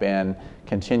have been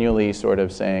continually sort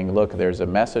of saying, look, there's a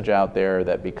message out there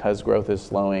that because growth is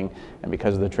slowing and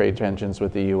because of the trade tensions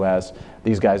with the US,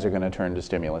 these guys are going to turn to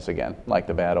stimulus again, like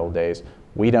the bad old days.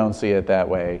 We don't see it that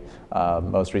way.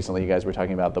 Most recently, you guys were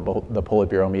talking about the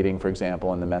Politburo meeting, for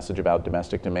example, and the message about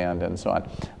domestic demand and so on.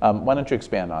 Why don't you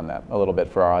expand on that a little bit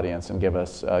for our audience and give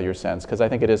us your sense? Because I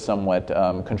think it is somewhat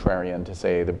contrarian to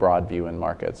say the broad view in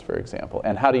markets, for example.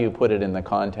 And how do you put it in the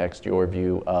context, your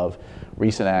view of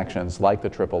recent actions like the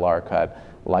RRR cut,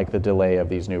 like the delay of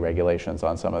these new regulations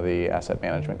on some of the asset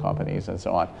management companies and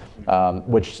so on,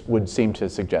 which would seem to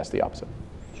suggest the opposite?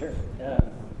 Sure.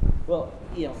 Well,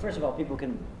 first of all, people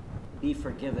can be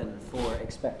forgiven for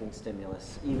expecting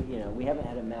stimulus. We haven't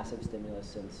had a massive stimulus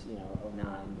since, 09,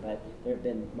 but there have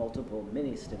been multiple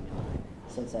mini stimuli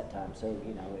since that time. So,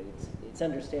 it's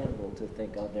understandable to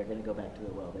think, oh, they're going to go back to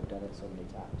the well. They've done it so many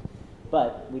times.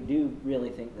 But we do really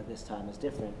think that this time is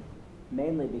different,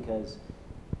 mainly because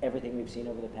everything we've seen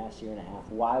over the past year and a half,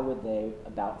 why would they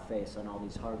about face on all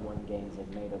these hard-won gains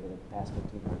they've made over the past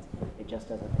 15 months? It just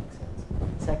doesn't make sense.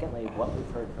 Secondly, what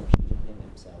we've heard from Xi Jinping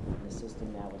himself, and the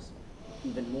system now is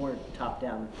even more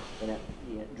top-down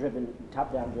driven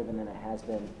than it has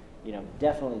been,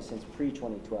 definitely since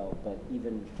pre-2012, but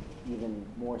even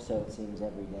more so it seems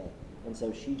every day. And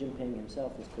so Xi Jinping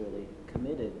himself is clearly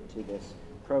committed to this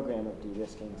program of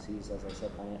de-risking, sees, as I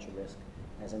said, financial risk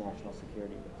as a national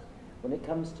security risk. When it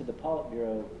comes to the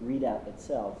Politburo readout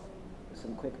itself,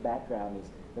 some quick background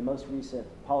is the most recent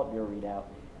Politburo readout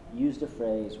used a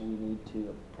phrase, we need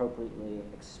to appropriately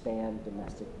expand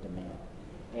domestic demand.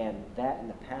 And that in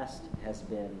the past has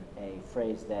been a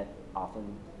phrase that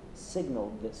often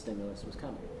signaled that stimulus was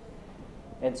coming.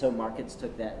 And so markets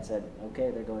took that and said,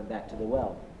 okay, they're going back to the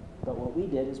well. But what we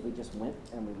did is we just went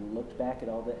and we looked back at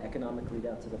all the economic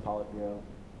readouts of the Politburo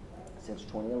since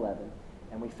 2011,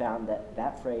 and we found that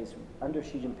that phrase under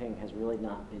Xi Jinping has really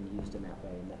not been used in that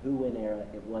way. In the Hu Wen era,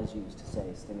 it was used to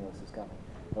say stimulus is coming.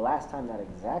 The last time that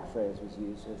exact phrase was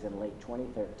used was in late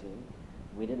 2013.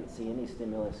 We didn't see any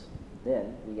stimulus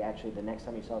then. The next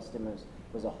time you saw stimulus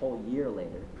was a whole year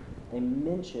later. They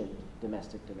mentioned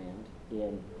domestic demand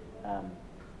in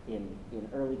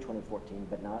early 2014,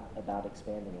 but not about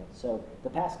expanding it. So the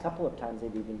past couple of times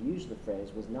they've even used the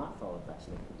phrase was not followed by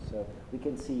stimulus. So we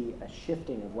can see a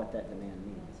shifting of what that demand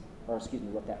means, or excuse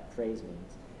me, what that phrase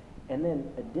means. And then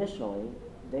additionally,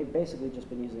 they've basically just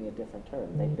been using a different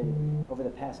term. They've been, over the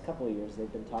past couple of years,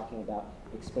 they've been talking about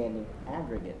expanding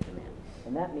aggregate demand.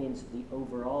 And that means the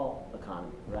overall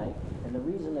economy, right? And the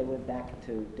reason they went back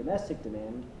to domestic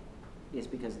demand is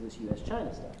because of this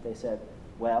US-China stuff. They said,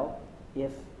 well,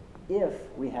 if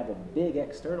we have a big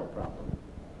external problem,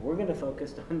 we're going to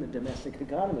focus on the domestic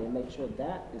economy and make sure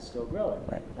that is still growing.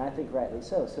 Right. And I think rightly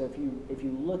so. So if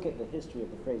you look at the history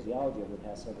of the phraseology over the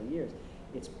past several years,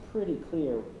 it's pretty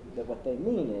clear that what they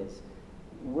mean is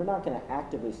we're not going to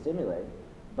actively stimulate,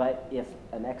 but if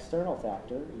an external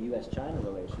factor, US-China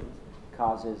relations,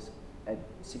 causes a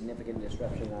significant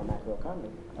disruption in our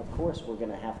macroeconomy, of course we're going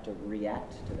to have to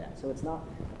react to that. So it's not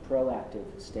a proactive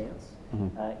stance.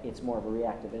 Mm-hmm. It's more of a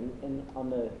reactive. And on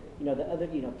the other,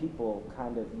 people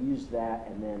kind of used that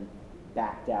and then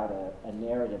backed out a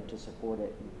narrative to support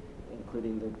it,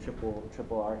 including the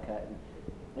triple R cut.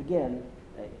 And again,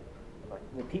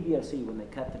 the PBOC, when they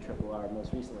cut the triple R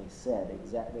most recently,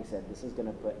 they said this is going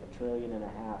to put $1.5 trillion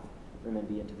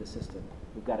renminbi into the system.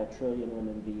 We've got $1 trillion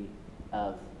renminbi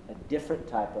of a different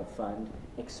type of fund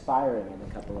expiring in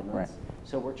a couple of months. Right.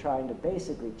 So we're trying to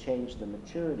basically change the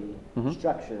maturity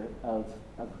structure of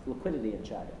liquidity in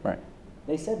China. Right.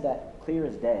 They said that clear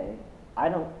as day. I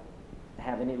don't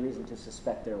have any reason to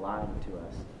suspect they're lying to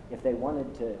us. If they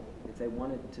wanted to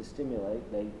stimulate,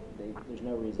 there's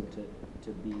no reason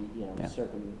to be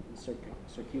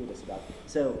circuitous about it.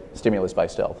 So stimulus by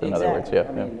stealth, in exactly. other words. Yeah.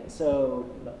 I mean, so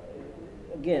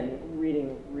again,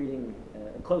 reading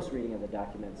a close reading of the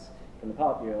documents from the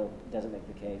Politburo doesn't make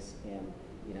the case, and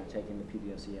taking the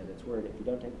PBOC at its word. If you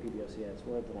don't take the PBOC at its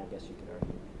word, then I guess you could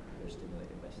argue they're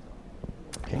stimulated by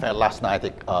stall. In fact, last night,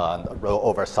 they rolled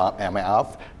over some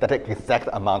MAF, that the exact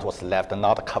amount was left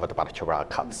not covered by the Chirac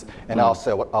cuts. And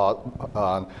also,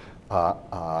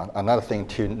 another thing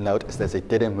to note is that they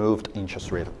didn't move the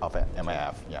interest rate of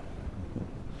MAF. Yeah.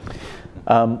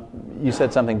 You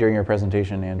said something during your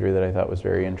presentation, Andrew, that I thought was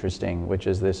very interesting, which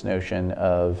is this notion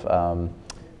of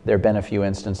there have been a few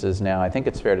instances now. I think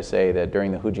it's fair to say that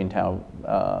during the Hu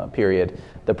Jintao period,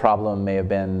 the problem may have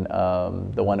been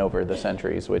the one over the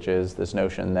centuries, which is this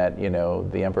notion that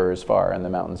the emperor is far and the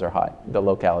mountains are high. The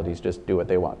localities just do what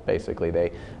they want. Basically,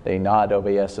 they nod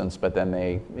obeisance, but then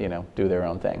they do their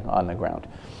own thing on the ground.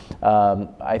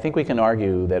 I think we can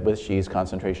argue that with Xi's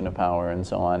concentration of power and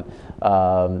so on,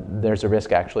 there's a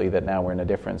risk actually that now we're in a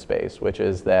different space, which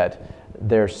is that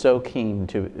they're so keen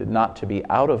not to be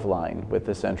out of line with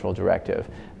the central directive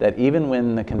that even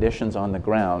when the conditions on the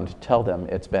ground tell them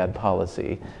it's bad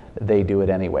policy, they do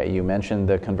it anyway. You mentioned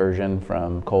the conversion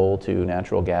from coal to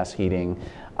natural gas heating.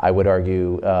 I would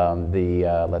argue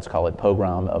let's call it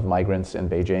pogrom of migrants in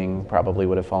Beijing probably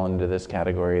would have fallen into this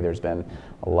category. There's been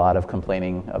a lot of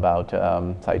complaining about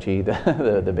Cai Qi,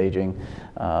 the Beijing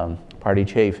party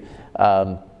chief.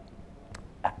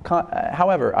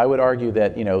 However, I would argue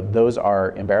that those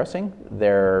are embarrassing.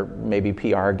 They're maybe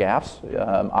PR gaffes.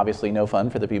 Obviously, no fun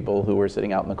for the people who were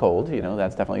sitting out in the cold.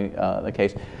 That's definitely the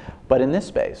case. But in this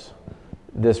space,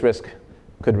 this risk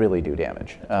could really do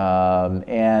damage.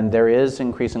 And there is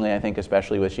increasingly, I think,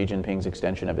 especially with Xi Jinping's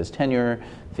extension of his tenure,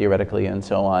 theoretically and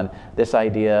so on, this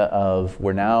idea of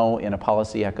we're now in a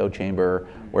policy echo chamber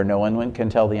where no one can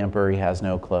tell the emperor he has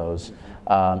no clothes,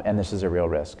 and this is a real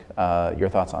risk. Your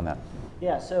thoughts on that?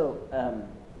 Yeah, so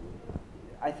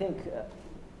I think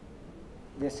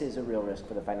this is a real risk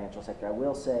for the financial sector. I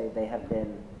will say they have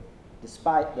been,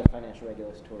 despite the financial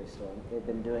regulatory storm, they've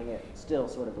been doing it still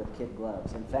sort of with kid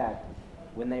gloves. In fact,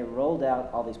 when they rolled out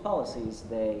all these policies,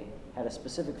 they had a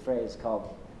specific phrase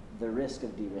called the risk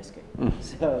of de-risking.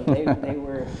 So they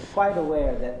were quite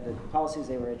aware that the policies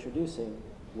they were introducing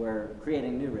were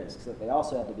creating new risks that they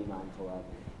also had to be mindful of.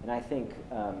 And I think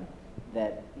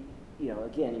that,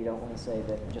 again, you don't want to say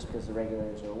that just because the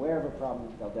regulators are aware of a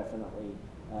problem, they'll definitely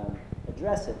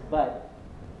address it. But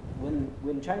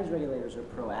when Chinese regulators are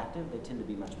proactive, they tend to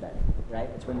be much better, right?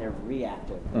 It's when they're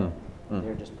reactive that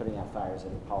they're just putting out fires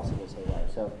and the policy goes haywire.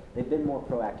 So they've been more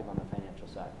proactive on the financial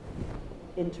side.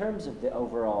 In terms of the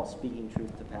overall speaking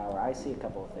truth to power, I see a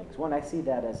couple of things. One, I see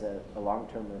that as a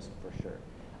long-term risk for sure.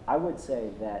 I would say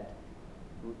that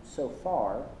so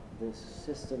far, the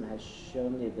system has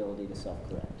shown the ability to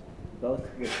self-correct, both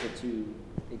with the two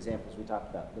examples we talked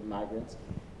about, the migrants.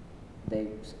 They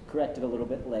corrected a little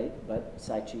bit late, but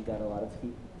Cai Qi got a lot of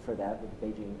heat for that with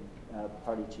Beijing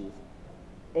party chief,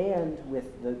 and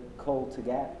with the coal to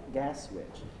gas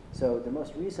switch. So the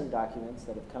most recent documents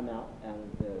that have come out and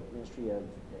the Ministry of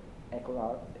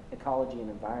Ecology and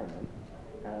Environment,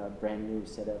 brand new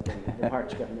set up in the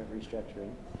March government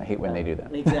restructuring. I hate when they do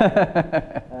that.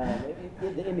 Exactly.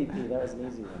 The MEP, that was an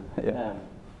easy one. Yeah.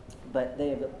 But they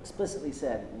have explicitly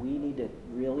said we need to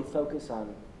really focus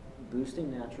on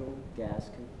boosting natural gas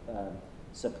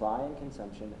supply and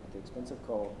consumption at the expense of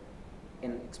coal,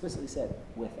 and explicitly said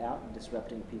without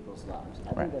disrupting people's lives.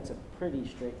 I think that's a pretty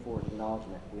straightforward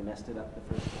acknowledgement. We messed it up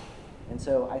the first time. And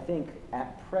so I think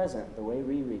at present, the way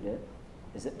we read it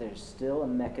is that there's still a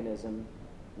mechanism,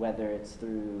 whether it's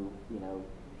through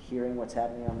hearing what's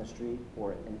happening on the street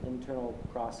or an internal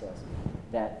process,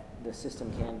 that the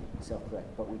system can self-correct.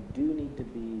 But we do need to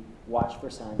watch for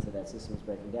signs that system is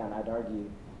breaking down. I'd argue,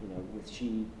 with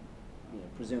Xi,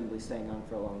 presumably staying on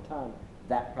for a long time,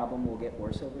 that problem will get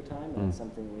worse over time, and it's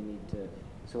something we need to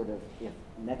sort of, if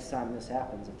next time this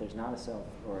happens, if there's not a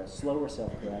slower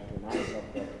self-correct or not a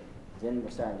self-correct, then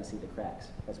we're starting to see the cracks.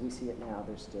 As we see it now,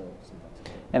 there's still some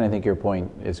flexibility. And I think your point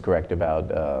is correct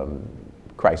about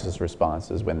crisis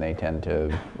responses when they tend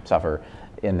to suffer,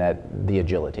 in that the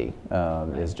agility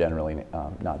is generally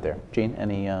not there. Gene,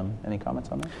 any comments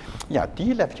on that? Yeah,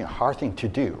 deleveraging, hard thing to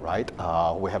do, right?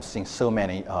 We have seen so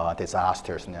many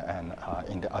disasters in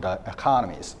the other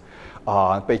economies.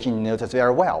 Beijing knows this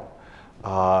very well.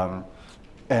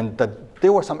 And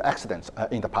there were some accidents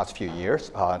in the past few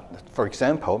years. For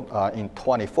example, in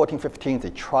 2014-15,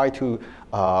 they tried to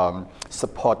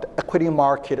support the equity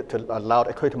market to allow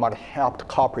the equity market help the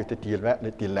corporate to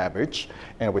deleverage.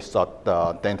 And we saw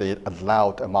then they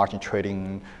allowed margin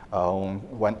trading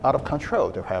went out of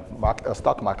control to have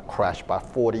stock market crash by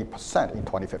 40% in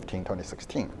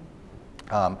 2015-2016.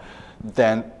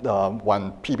 Then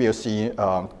when PBOC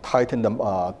tightened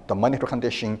the monetary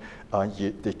condition,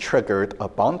 they triggered a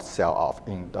bond sell-off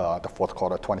in the fourth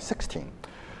quarter of 2016.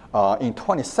 In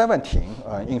 2017,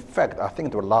 in fact, I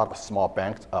think there were a lot of small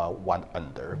banks went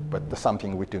under, but that's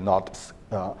something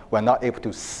we're not able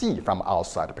to see from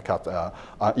outside because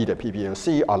either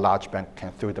PBOC or large bank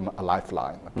can throw them a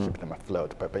lifeline, keep them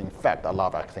afloat. But in fact, a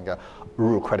lot of, I think,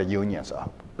 rural credit unions are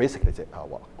basically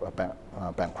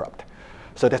bankrupt.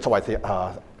 So that's why they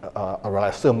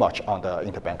rely so much on the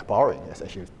interbank borrowing,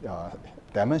 as you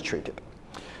demonstrated.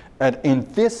 And in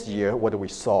this year, what we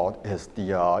saw is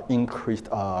the increased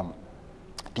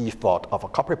default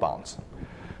of corporate bonds.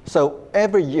 So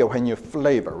every year when you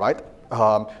flavor, right,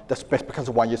 that's because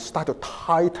when you start to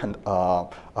tighten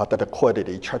the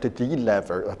liquidity, try to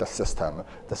delever the system,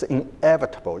 that's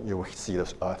inevitable you will see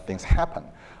those things happen.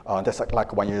 That's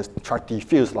like when you try to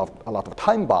defuse a lot of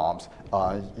time bombs,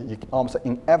 you almost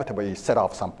inevitably set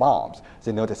off some bombs.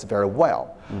 They know this very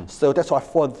well. So that's why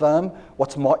for them,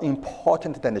 what's more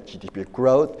important than the GDP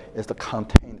growth is to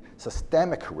contain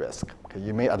systemic risk. Okay,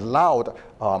 you may allow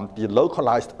the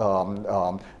localized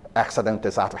accident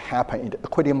disaster to happen in the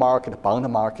equity market, bond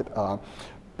market,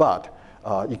 but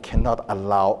you cannot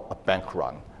allow a bank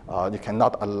run. You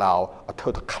cannot allow a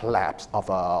total collapse of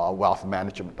a wealth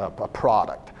management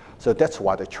product. So that's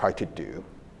what they try to do.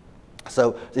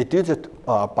 So they do it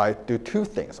by two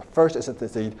things. First is that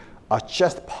they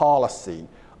adjust policy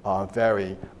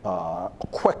very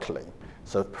quickly.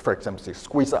 So for example, they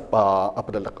squeeze up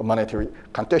the monetary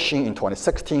condition in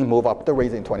 2016, move up the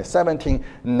rate in 2017.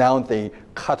 Now they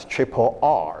cut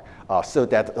RRR so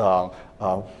that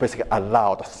basically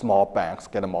allow the small banks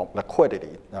get more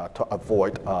liquidity to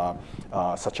avoid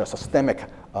such a systemic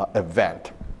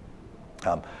event.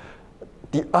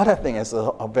 The other thing is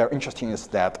very interesting is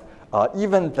that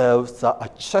even though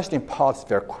adjusting policy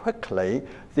very quickly,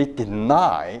 they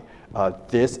deny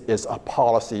this is a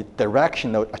policy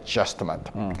directional adjustment.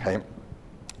 Okay,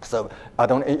 so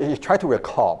you try to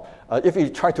recall. If you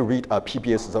try to read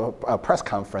PBOC's press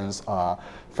conference,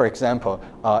 for example,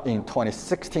 in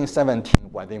 2016-17,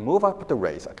 when they move up the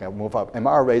rates, okay, move up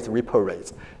MR rates, repo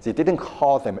rates, they didn't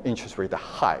call them interest rate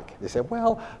hike. They said,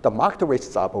 well, the market rate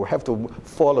is up, but we have to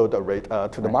follow the rate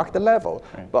to the market level.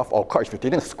 But of course, if you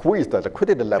didn't squeeze the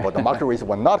liquidity level, the market rates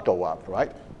will not go up,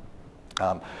 right?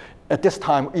 At this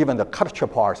time, even the culture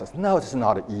part says, no, this is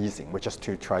not easy. We're just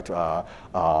to try to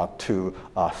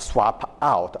swap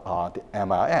out the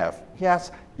MIF.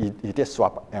 Yes, you did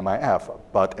swap MIF,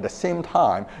 but at the same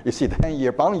time, you see the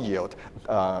 10-year bond yield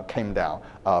came down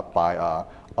by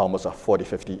almost 40,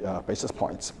 50 basis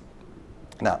points.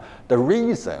 Now, the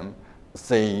reason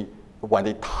when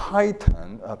they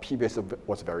tightened, PBOC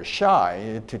was very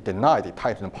shy to deny the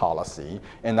tightened policy,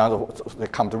 and now they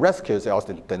come to rescues. They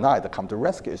also deny the come to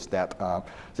rescues that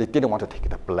they didn't want to take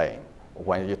the blame.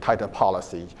 When you tighten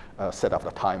policy, set up the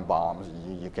time bombs,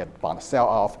 you get bond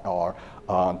sell-off, or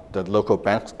the local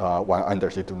banks, when under,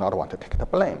 they do not want to take the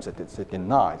blame. So they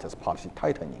deny this policy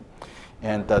tightening.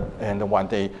 And when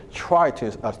they try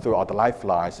to throw out the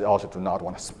lifelines, they also do not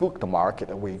want to spook the market.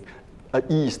 We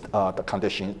eased the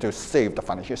condition to save the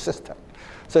financial system.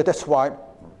 So that's why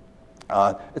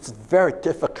it's very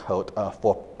difficult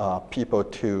for people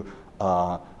to,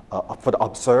 for the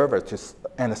observer to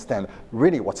understand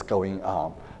really what's going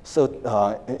on. So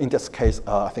in this case,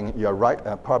 I think you're right.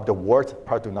 Probably the words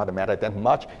probably do not matter that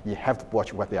much. You have to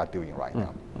watch what they are doing right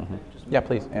now. Yeah,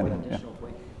 please. One additional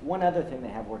point. One other thing they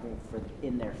have working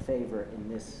in their favor in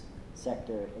this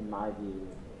sector, in my view,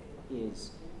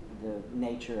 is the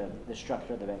nature of the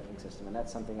structure of the banking system, and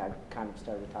that's something I've kind of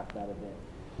started to talk about a bit.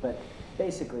 But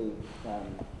basically,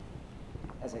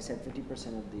 as I said,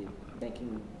 50% of the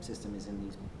banking system is in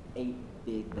these 8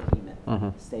 big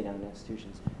behemoth state-owned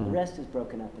institutions. The rest is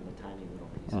broken up into tiny little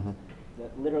pieces.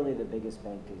 Literally, the biggest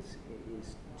bank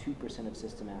is 2% of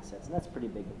system assets, and that's pretty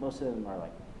big. Most of them are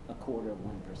like a quarter of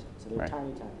 1%, so they're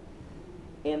tiny, tiny.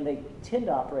 And they tend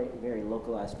to operate in very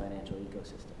localized financial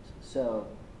ecosystems. So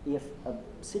if a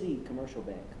city commercial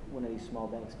bank, one of these small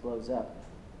banks, blows up,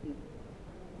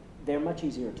 they're much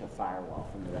easier to firewall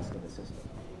from the rest of the system.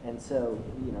 And so,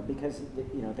 because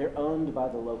they're owned by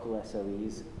the local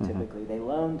SOEs, typically. They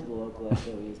loan to the local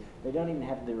SOEs. They don't even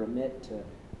have to remit to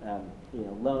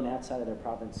loan outside of their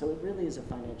province. So it really is a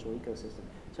financial ecosystem.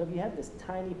 So if you have this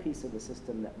tiny piece of the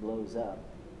system that blows up,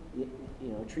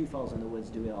 a tree falls in the woods,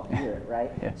 do we all hear it, right?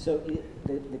 Yeah. So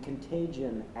the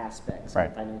contagion aspects of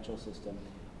the financial system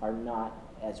are not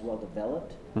as well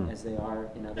developed as they are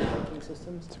in other banking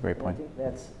systems. That's a great point. I think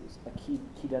that's a key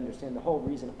to understand. The whole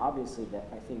reason, obviously, that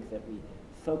I think that we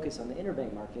focus on the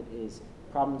interbank market is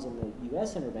problems in the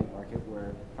U.S. interbank market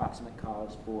were proximate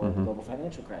cause for the global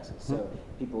financial crisis. So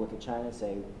people look at China and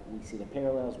say, we see the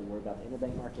parallels, we worry about the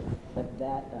interbank market, but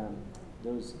that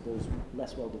those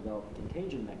less well-developed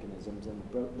contagion mechanisms and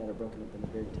that are broken up into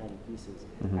very tiny pieces,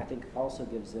 I think also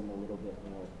gives them a little bit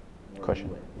more Question.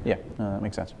 leeway. Yeah, that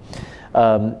makes sense.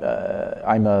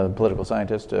 I'm a political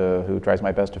scientist who tries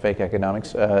my best to fake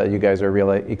economics. You guys are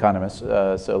real economists,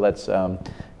 so let's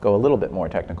go a little bit more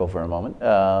technical for a moment.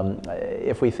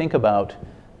 If we think about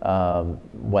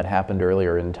what happened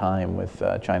earlier in time with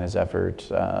China's effort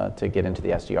to get into the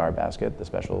SDR basket, the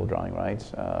special drawing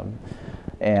rights,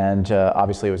 and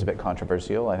obviously it was a bit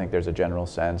controversial. I think there's a general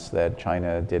sense that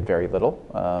China did very little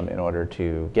in order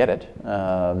to get it.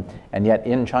 And yet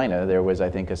in China, there was, I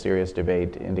think, a serious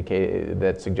debate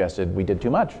that suggested we did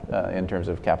too much in terms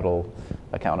of capital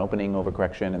account opening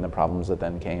overcorrection and the problems that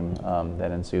then came,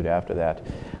 that ensued after that.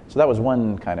 So that was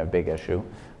one kind of big issue.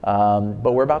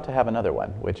 But we're about to have another one,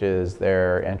 which is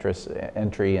their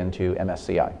entry into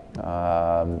MSCI.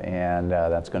 And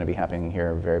that's going to be happening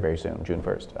here very, very soon, June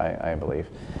 1st, I believe.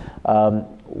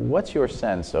 What's your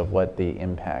sense of what the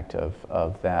impact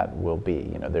of that will be?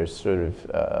 You know, there's sort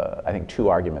of, I think, two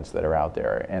arguments that are out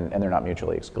there, and they're not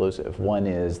mutually exclusive. One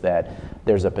is that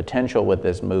there's a potential with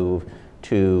this move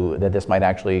that this might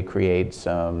actually create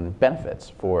some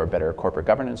benefits for better corporate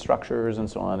governance structures and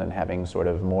so on, and having sort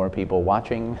of more people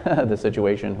watching the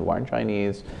situation who aren't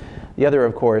Chinese. The other,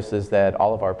 of course, is that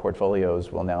all of our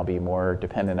portfolios will now be more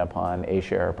dependent upon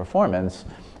A-share performance,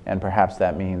 and perhaps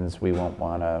that means we won't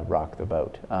want to rock the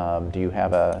boat. Do you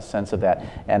have a sense of that?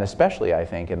 And especially, I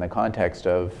think, in the context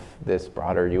of this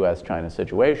broader US-China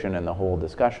situation and the whole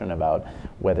discussion about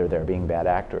whether they're being bad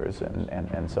actors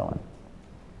and so on.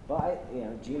 Well,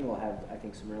 Gene will have, I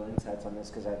think, some real insights on this,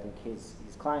 because I think his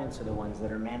clients are the ones that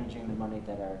are managing the money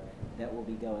that will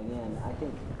be going in. I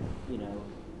think,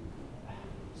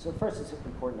 so first it's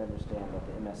important to understand that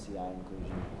the MSCI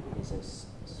inclusion is a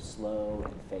slow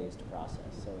and phased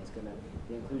process. So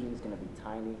the inclusion is going to be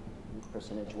tiny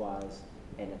percentage-wise,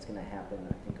 and it's going to happen,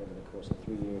 I think, over the course of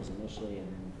 3 years initially, and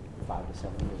then 5 to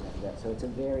 7 years after that. So it's a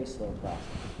very slow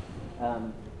process.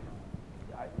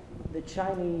 The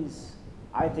Chinese,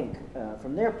 I think,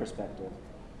 from their perspective,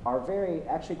 are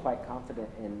actually quite confident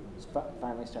in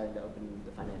finally starting to open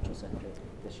the financial sector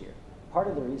this year. Part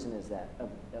of the reason is that,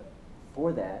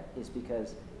 for that, is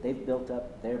because they've built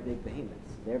up their big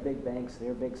behemoths, their big banks,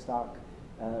 their big stock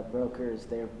brokers,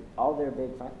 all their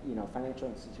big financial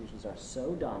institutions are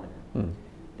so dominant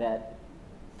that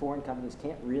foreign companies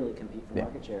can't really compete for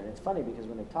market share. And it's funny because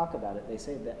when they talk about it, they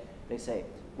say,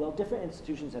 well, different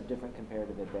institutions have different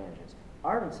comparative advantages.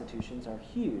 Our institutions are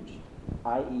huge,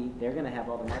 i.e., they're going to have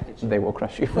all the market share. They will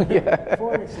crush you.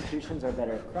 Foreign institutions are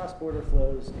better at cross-border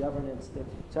flows, governance.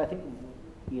 So I think,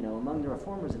 among the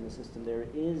reformers in the system, there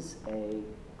is a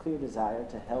clear desire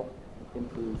to help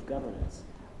improve governance.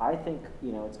 I think,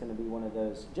 it's going to be one of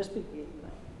those, just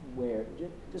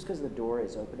because the door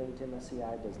is opening to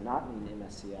MSCI does not mean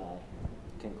MSCI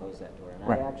can close that door. And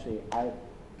right.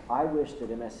 I wish that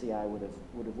MSCI would have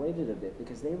waited a bit,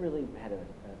 because they really had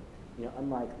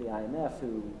unlike the IMF,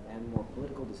 who had more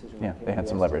political decision. Yeah, they had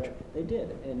some leverage. They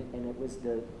did, and it was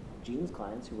Gene's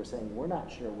clients who were saying, we're not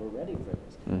sure we're ready for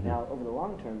this. Now, over the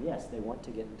long term, yes, they want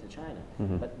to get into China,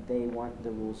 but they want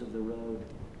the rules of the road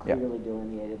clearly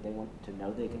delineated. They want to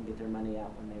know they can get their money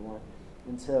out when they want.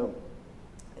 And so,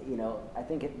 I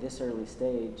think at this early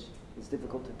stage, it's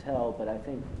difficult to tell, but I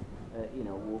think,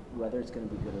 whether it's going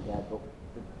to be good or bad, but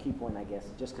the key point, I guess,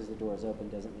 just because the door is open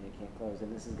doesn't mean it can't close. And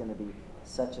this is going to be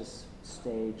such a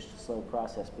staged, slow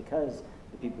process, because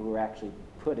the people who are actually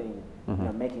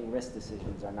making risk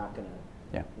decisions are not going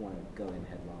to want to go in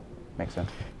headlong. Makes sense.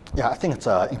 Yeah, I think it's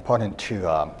important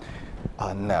to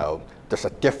know there's a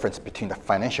difference between the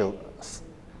financial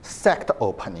sector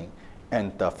opening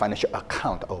and the financial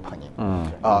account opening.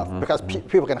 Because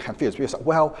people get confused. Because,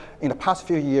 well, in the past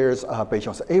few years, Beijing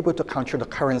was able to control the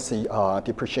currency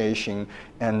depreciation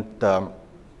and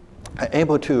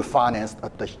able to finance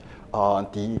the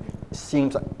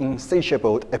seems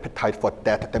insatiable appetite for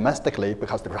debt domestically,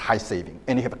 because there were high saving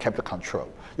and you have capital control.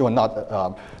 You will not,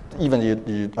 even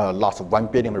you lost 1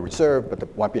 billion reserve, but the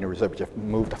 1 billion reserve just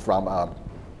moved from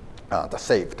the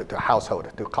safe to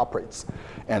household to corporates.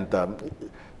 And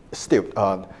still,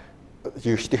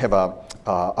 you still have a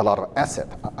lot of asset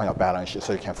on your balance sheet,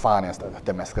 so you can finance the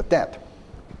domestic debt.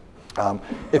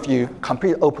 If you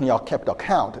completely open your capital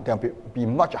account, then it'll be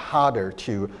much harder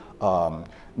to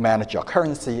manage your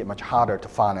currency, much harder to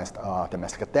finance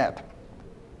domestic debt.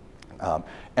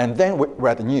 And then we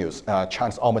read the news.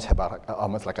 China's almost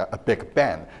like a big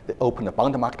bang. They opened the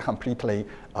bond market completely,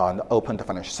 and opened the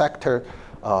financial sector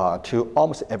to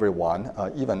almost everyone,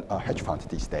 even hedge funds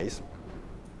these days.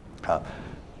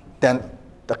 Then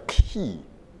the key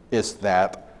is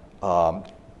that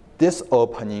this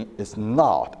opening is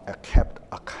not a kept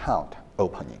account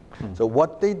opening. So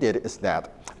what they did is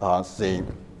that they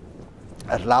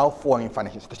allow foreign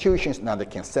financial institutions, now they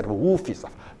can set up WFOEs.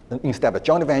 Instead of a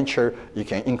joint venture, you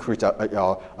can increase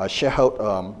your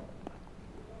shareholder,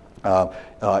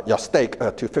 your stake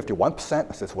to 51%.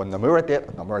 This is what Nomura did.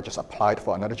 Nomura just applied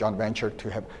for another joint venture to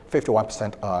have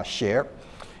 51% share.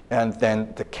 And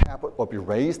then the capital will be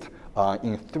raised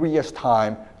in 3 years'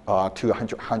 time to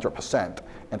 100%.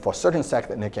 And for certain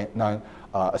sectors, they can now,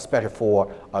 especially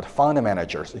for the fund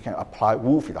managers, you can apply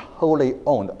WFOE, the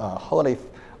wholly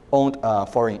owned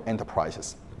foreign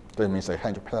enterprises. That means a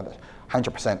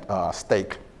 100%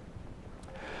 stake.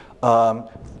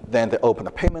 Then they open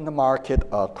the payment market,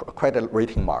 credit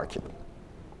rating market.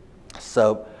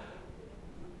 So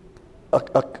I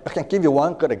can give you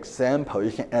one good example.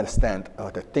 You can understand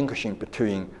the distinction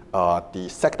between the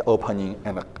sector opening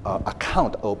and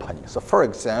account opening. So for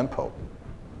example,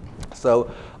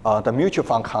 the mutual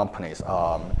fund companies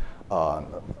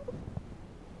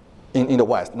in the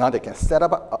West, now they can set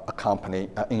up a company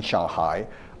in Shanghai,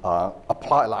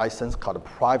 apply a license called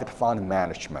private fund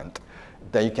management.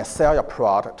 Then you can sell your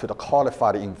product to the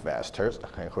qualified investors,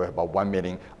 okay, who have about 1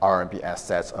 million RMB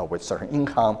assets with certain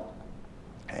income.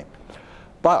 Okay.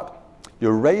 But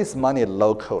you raise money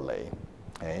locally,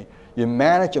 okay? You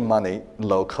manage money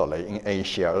locally in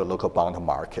Asia or the local bond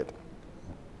market.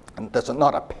 And there's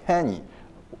not a penny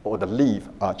would leave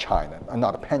China, and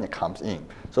not a penny comes in.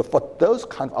 So for those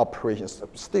kind of operations,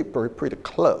 still pretty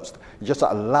closed. You just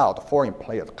allow the foreign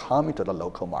players to come into the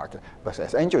local market. But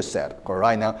as Andrew said,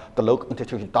 right now, the local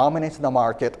institution dominates the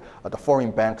market. The foreign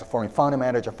banks, foreign fund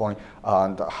manager,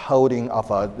 the holding of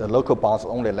the local bonds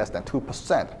only less than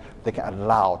 2%. They can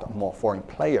allow more foreign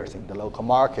players in the local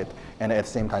market, and at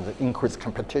the same time, the increased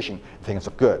competition, things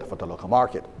are good for the local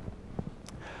market.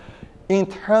 In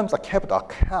terms of capital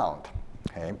account,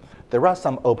 okay, there are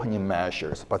some opening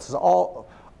measures, but it's all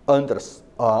under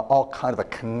all kind of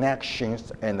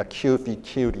connections and the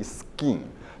QFII-QD scheme.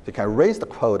 They can raise the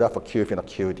quota for QFII and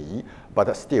QD,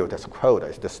 but still there's a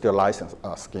quota, there's still a license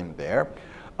scheme there.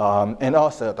 And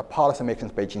also the policymakers in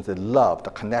Beijing, they love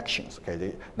the connections.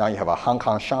 Okay, now you have a Hong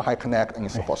Kong Shanghai Connect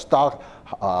for stock,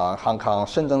 Hong Kong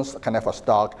Shenzhen Connect for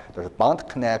stock. There's a Bond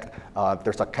Connect.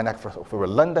 There's a Connect for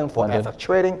London for FX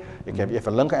trading. You can, if a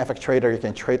London FX trader, you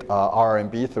can trade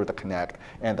RMB through the Connect.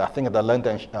 And I think the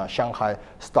London Shanghai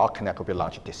Stock Connect will be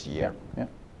launched this year. Yeah.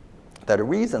 The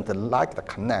reason they like the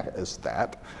Connect is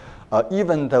that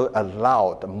even though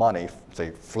allow the money,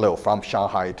 say, flow from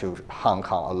Shanghai to Hong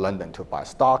Kong or London to buy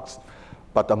stocks,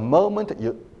 but the moment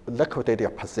you liquidate your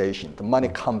position, the money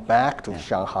come back to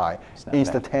Shanghai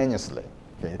instantaneously.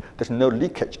 Okay? There's no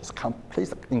leakage. It's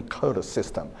completely encoded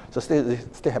system. So they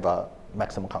still have a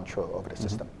maximum control over the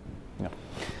system.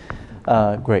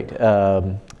 Yeah. Great.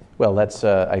 Well, let's.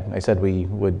 I said we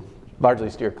would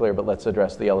largely steer clear, but let's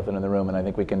address the elephant in the room, and I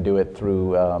think we can do it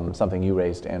through something you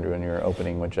raised, Andrew, in your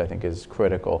opening, which I think is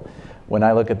critical. When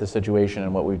I look at the situation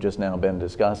and what we've just now been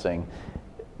discussing,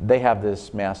 they have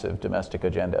this massive domestic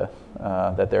agenda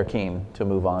that they're keen to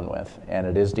move on with, and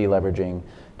it is deleveraging,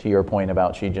 to your point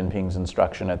about Xi Jinping's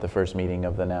instruction at the first meeting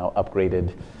of the now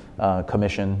upgraded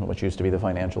commission, which used to be the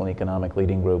Financial and Economic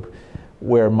Leading Group,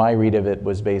 where my read of it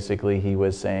was basically he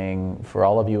was saying, for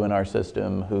all of you in our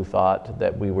system who thought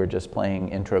that we were just playing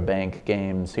intra-bank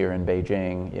games here in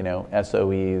Beijing, you know,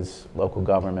 SOEs, local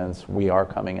governments, we are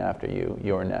coming after you,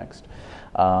 you're next.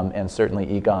 And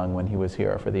certainly Yi Gang, when he was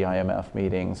here for the IMF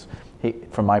meetings,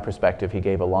 from my perspective, he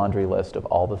gave a laundry list of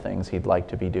all the things he'd like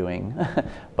to be doing,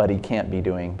 but he can't be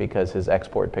doing because his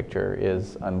export picture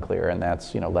is unclear, and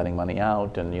that's, you know, letting money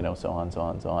out and, you know, so on, so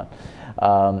on, so on.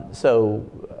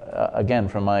 Again,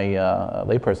 from my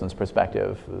layperson's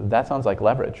perspective, that sounds like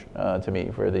leverage to me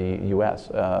for the U.S.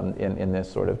 In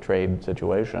this sort of trade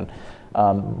situation.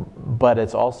 But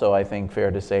it's also, I think, fair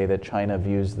to say that China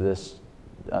views this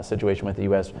situation with the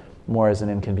U.S. more as an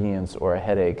inconvenience or a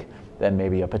headache than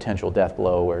maybe a potential death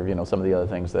blow or, you know, some of the other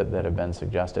things that have been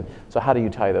suggested. So how do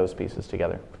you tie those pieces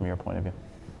together from your point of view?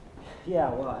 Yeah,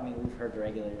 well, I mean, we've heard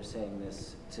regulators saying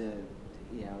this to,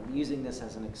 you know, using this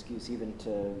as an excuse even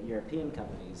to European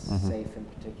companies, SAFE in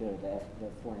particular, the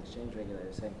foreign exchange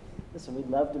regulators saying, listen, we'd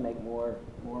love to make more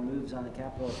moves on the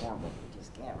capital account, but we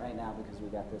just can't right now because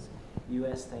we've got this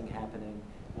U.S. thing happening.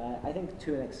 I think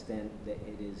to an extent that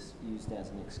it is used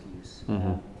as an excuse.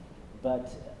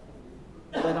 But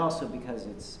but also because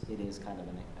it is kind of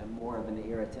more of an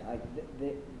irritant. Like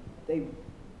they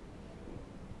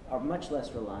are much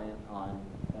less reliant on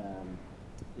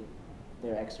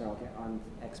their external on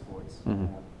exports than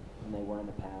they were in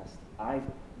the past.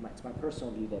 It's my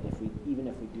personal view that even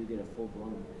if we do get a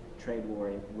full-blown trade war,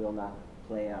 it will not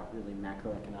play out really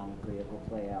macroeconomically. It will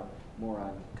play out more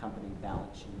on company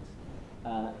balance sheets.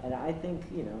 And I think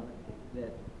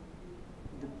that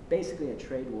basically a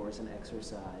trade war is an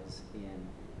exercise in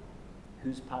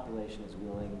whose population is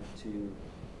willing to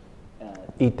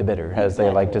eat the bitter, as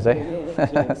they like to say.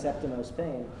 To accept the most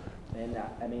pain. And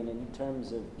I mean, in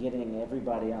terms of getting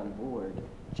everybody on board,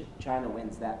 China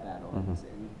wins that battle in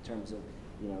terms of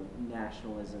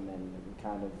nationalism and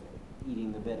kind of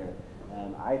eating the bitter.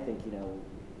 I think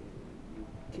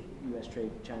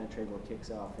U.S.-China trade war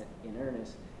kicks off in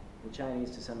earnest. The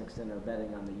Chinese, to some extent, are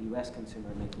betting on the U.S. consumer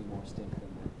making more stink than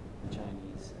the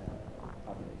Chinese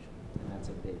population, and that's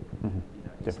a big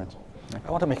difference. I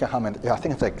want to make a comment. Yeah, I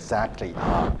think it's exactly.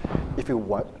 If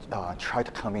you try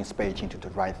to convince Beijing to do the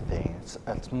right things,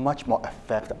 it's much more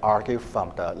effective to argue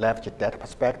from the leveraged debt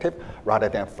perspective rather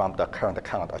than from the current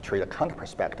account or trade account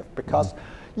perspective. Because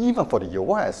even for the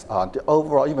U.S., the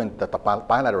overall, even the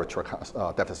bilateral trade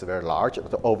deficit is very large.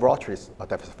 The overall trade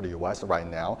deficit for the U.S. right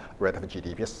now, relative to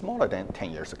GDP, is smaller than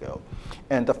 10 years ago.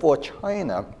 And for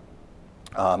China,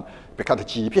 because the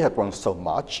GDP has grown so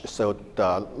much, so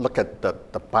look at the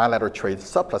bilateral trade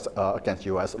surplus against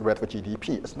U.S. relative to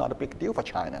GDP. It's not a big deal for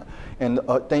China. And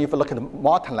then if you look at the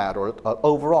multilateral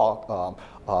overall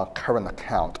current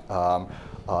account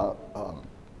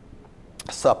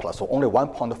surplus, so only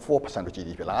 1.4% of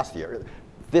GDP last year.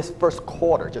 This first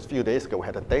quarter, just a few days ago, we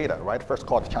had the data, right? First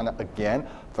quarter, China again,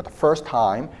 for the first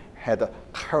time, had a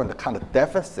current account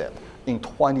deficit in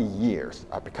 20 years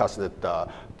because the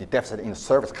deficit in the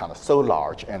service account is so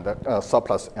large and the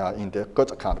surplus in the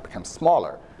goods account becomes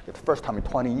smaller. It's the first time in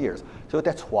 20 years. So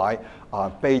that's why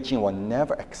Beijing will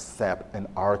never accept an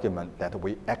argument that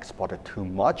we exported too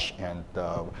much and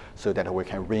so that we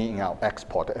can rein in our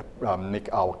export, make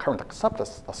our current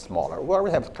surplus smaller. We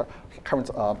already have current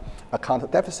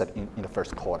account deficit in the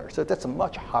first quarter. So that's a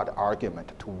much harder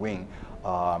argument to win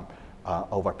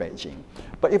over Beijing.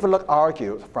 But if you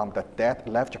argue from the debt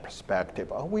leverage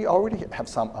perspective, we already have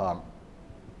some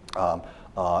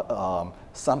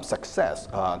success.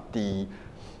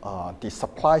 The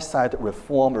supply side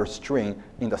reform restraint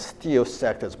in the steel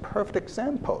sector is a perfect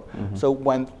example. So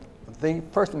when they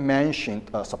first mentioned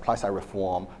supply side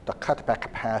reform, the cutback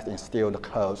capacity in steel and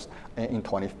coals in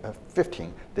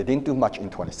 2015, they didn't do much in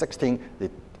 2016. They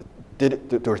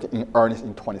did it in earnest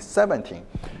in 2017.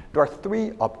 There are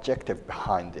three objectives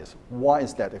behind this. One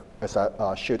is that, as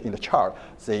I showed in the chart,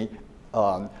 they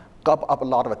gobble up a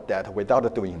lot of debt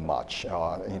without doing much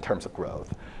in terms of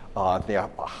growth. They are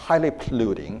highly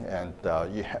polluting, and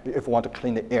if you want to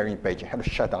clean the air in Beijing, you have to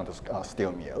shut down the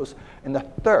steel mills. And the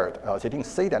third, they didn't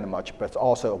say that much, but it's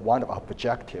also one of our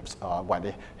objectives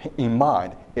in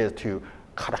mind is to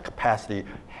cut capacity,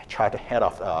 try to head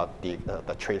off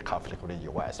the trade conflict with the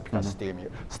U.S. because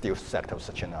steel sector is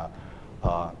such a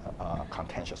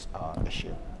contentious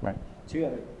issue. Right. Two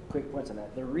other quick points on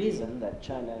that. The reason that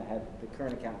China had the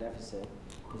current account deficit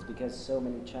is because so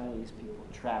many Chinese people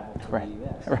travel to the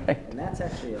U.S. Right. And that's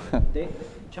actually,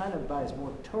 China buys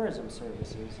more tourism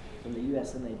services from the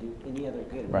U.S. than they do any other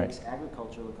good. It makes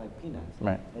agriculture look like peanuts.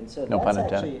 Right. And so No that's pun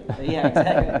intended. actually, yeah,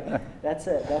 exactly.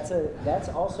 that's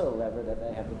also a lever that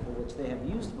they have to pull, which they have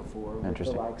used before with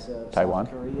the likes of Taiwan.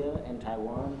 South Korea and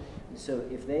Taiwan. So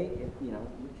if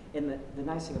and the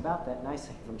nice thing about that, nice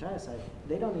thing from China's side,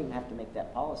 they don't even have to make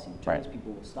that policy. Chinese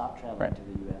people will stop traveling to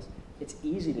the U.S. It's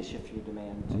easy to shift your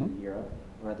demand to Europe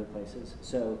or other places.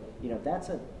 So, that's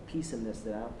a piece in this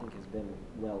that I don't think has been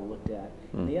well looked at.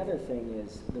 And the other thing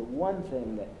is, the one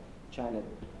thing that China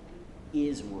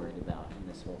is worried about in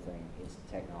this whole thing is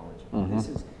technology. This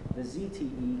is the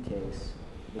ZTE case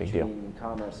between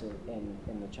Commerce and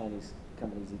the Chinese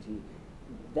company ZTE.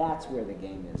 That's where the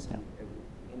game is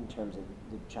in terms of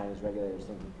the Chinese regulators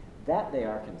thinking. That they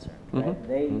are concerned, right?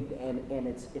 They and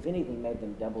it's, if anything, made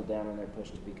them double down on their push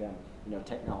to become,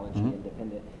 technology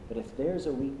independent. But if there's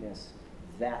a weakness,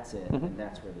 that's it, and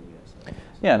that's where the U.S. is.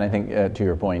 Yeah, and I think to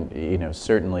your point,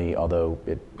 certainly, although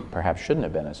it perhaps shouldn't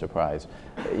have been a surprise,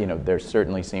 there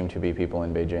certainly seemed to be people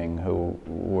in Beijing who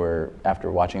were,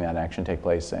 after watching that action take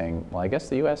place, saying, well, I guess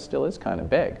the U.S. still is kind of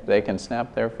big. They can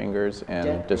snap their fingers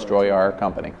and destroy our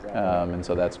company. And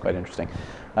so that's quite interesting.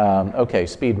 Okay,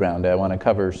 speed round. I want to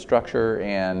cover structure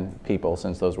and people,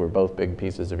 since those were both big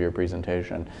pieces of your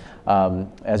presentation.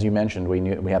 As you mentioned,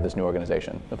 we have this new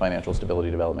organization, the Financial Stability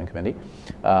Development Committee.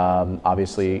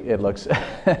 Obviously, it looks,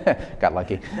 got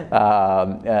lucky.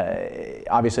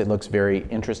 Obviously, it looks very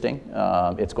interesting.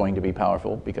 It's going to be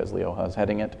powerful because Liu He is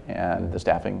heading it, and the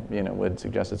staffing, would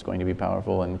suggest it's going to be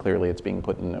powerful, and clearly it's being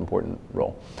put in an important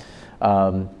role.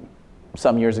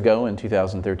 Some years ago, in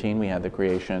 2013, we had the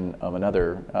creation of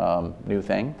another new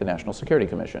thing, the National Security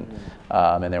Commission.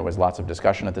 And there was lots of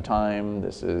discussion at the time.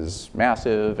 This is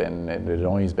massive, and it had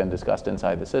always been discussed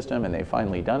inside the system, and they've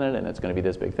finally done it, and it's going to be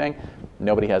this big thing.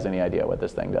 Nobody has any idea what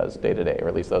this thing does day to day, or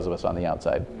at least those of us on the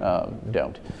outside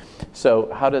don't.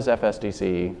 So how does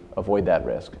FSDC avoid that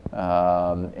risk?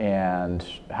 And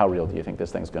how real do you think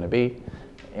this thing's going to be?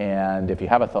 And if you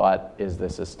have a thought, is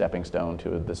this a stepping stone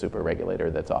to the super regulator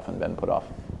that's often been put off?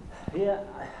 Yeah,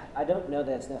 I don't know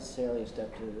that it's necessarily a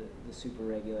step to the super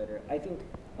regulator. I think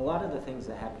a lot of the things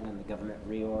that happened in the government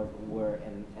reorg were,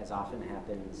 and as often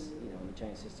happens, in the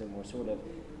Chinese system, were sort of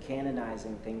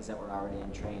canonizing things that were already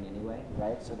in train anyway,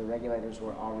 right? So the regulators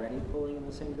were already pulling in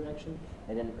the same direction.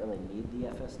 They didn't really need the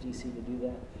FSDC to do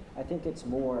that. I think it's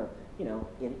more,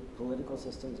 in political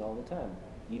systems all the time.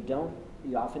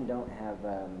 You often don't have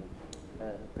a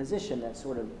position that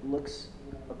sort of looks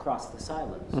across the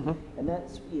silos. Mm-hmm. And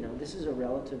that's, this is a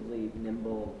relatively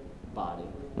nimble body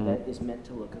mm-hmm. that is meant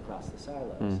to look across the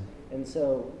silos. Mm-hmm. And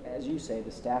so, as you say,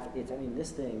 the staff,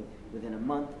 this thing within a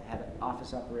month had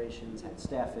office operations, had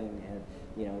staffing,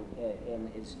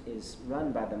 and is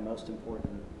run by the most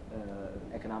important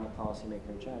economic policymaker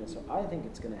in China. So I think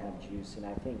it's going to have juice, and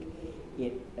I think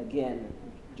it, again,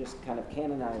 just kind of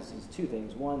canonizes two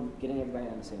things. One, getting everybody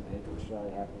on the same page, which is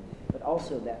already happening, but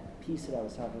also that piece that I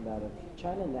was talking about of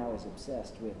China now is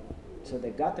obsessed with, so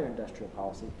they've got their industrial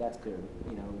policy, that's clear,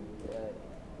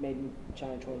 made in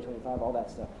China 2025, all that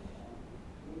stuff.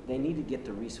 They need to get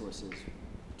the resources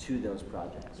to those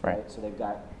projects, right? So they've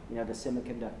got, the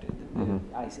semiconductor,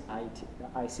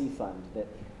 the IC fund that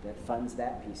funds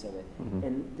that piece of it. Mm-hmm.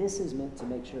 And this is meant to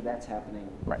make sure that's happening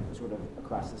sort of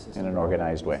across the system. In an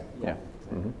organized way, yeah.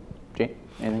 Mm-hmm. Jane,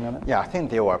 anything on that? Yeah, I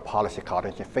think there were policy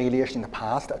coordination failures in the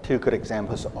past. Two good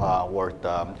examples were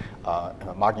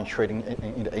the margin trading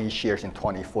in the A shares in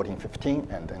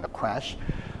 2014-15 and the crash.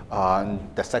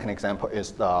 The second example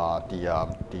is the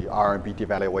RMB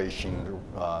devaluation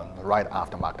right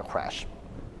after market crash.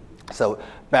 So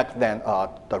back then,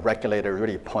 the regulator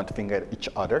really pointed finger at each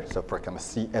other. So for example,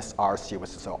 CSRC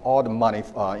was so all the money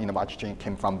in the market chain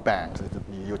came from banks.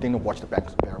 You didn't watch the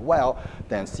banks very well.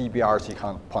 Then CBRC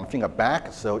kind of point finger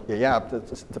back. So yeah,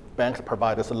 the banks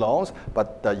provide us loans,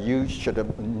 but you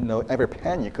should know every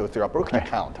penny goes through a broking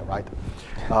account, right?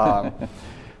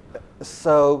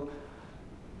 So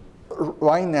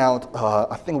right now,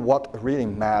 I think what really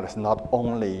matters not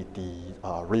only the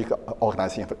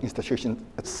reorganizing of the institution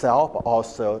itself, but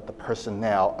also the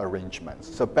personnel arrangements.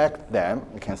 So back then,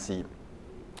 you can see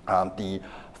the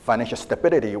financial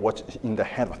stability was in the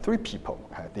hand of three people.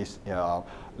 This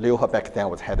Liu He back then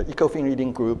was head of the ECOFIN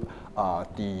leading group.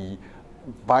 The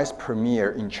vice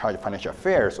premier in charge of financial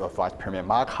affairs, or Vice Premier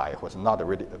Ma Kai, was not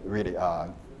really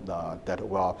that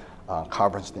well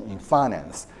covered in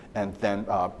finance. And then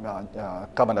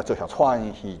Governor Zhou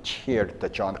Xiaochuan, he chaired the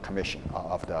Joint Commission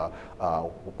of the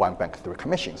One Bank, Three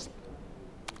Commissions.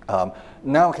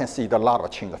 Now you can see a lot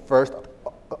of change. First,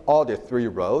 all the three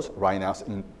roles right now is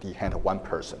in the hand of one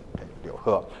person, Liu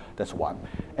He. That's one.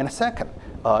 And second,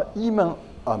 even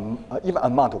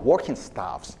among the working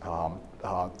staffs,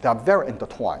 they are very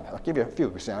intertwined. I'll give you a few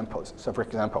examples. So for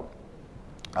example,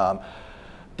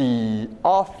 the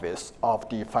office of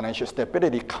the Financial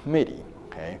Stability Committee,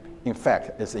 in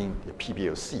fact, is in the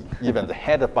PBOC. Even the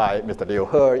headed by Mr. Liu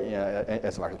He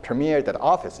as premier, that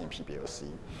office in PBOC.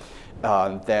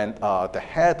 Then the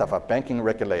head of a banking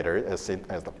regulator is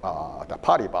as the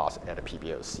party boss at the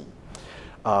PBOC.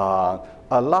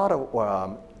 A lot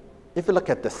of, if you look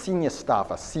at the senior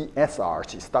staff of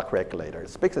CSRC, stock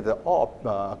regulators, basically they're all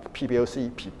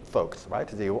PBOC folks, right?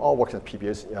 They all work at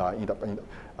PBOC.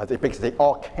 They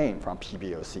all came from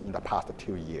PBOC in the past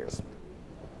 2 years.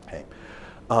 Okay.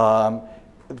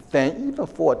 Then even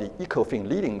for the ECOFIN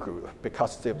leading group,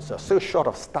 because they were so short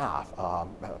of staff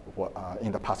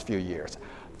in the past few years,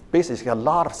 basically a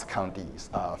lot of secondees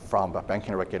from the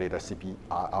banking regulator,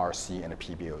 CBRC and the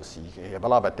PBOC. You have a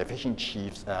lot of division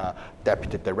chiefs,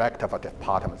 deputy director of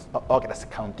departments, all get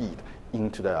seconded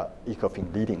into the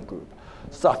ECOFIN leading group.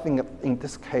 So I think in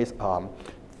this case,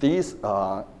 these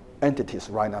entities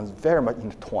right now are very much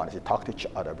intertwined. They talk to each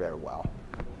other very well.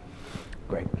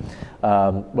 Great.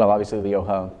 Well, obviously, Liu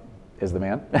He is the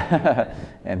man,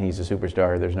 and he's a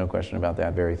superstar. There's no question about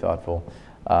that. Very thoughtful.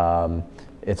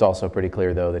 It's also pretty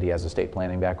clear, though, that he has a state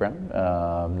planning background,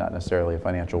 not necessarily a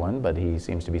financial one, but he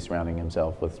seems to be surrounding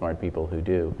himself with smart people who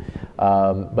do.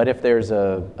 But if there's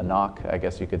a knock, I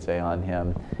guess you could say, on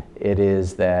him, it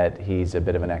is that he's a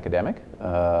bit of an academic.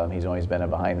 He's always been a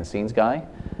behind-the-scenes guy,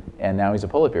 and now he's a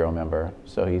Politburo member,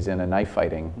 so he's in a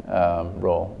knife-fighting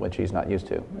role, which he's not used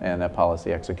to, and a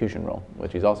policy execution role,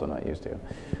 which he's also not used to.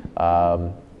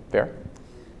 Fair?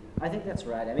 I think that's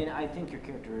right. I mean, I think your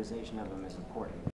characterization of him is important.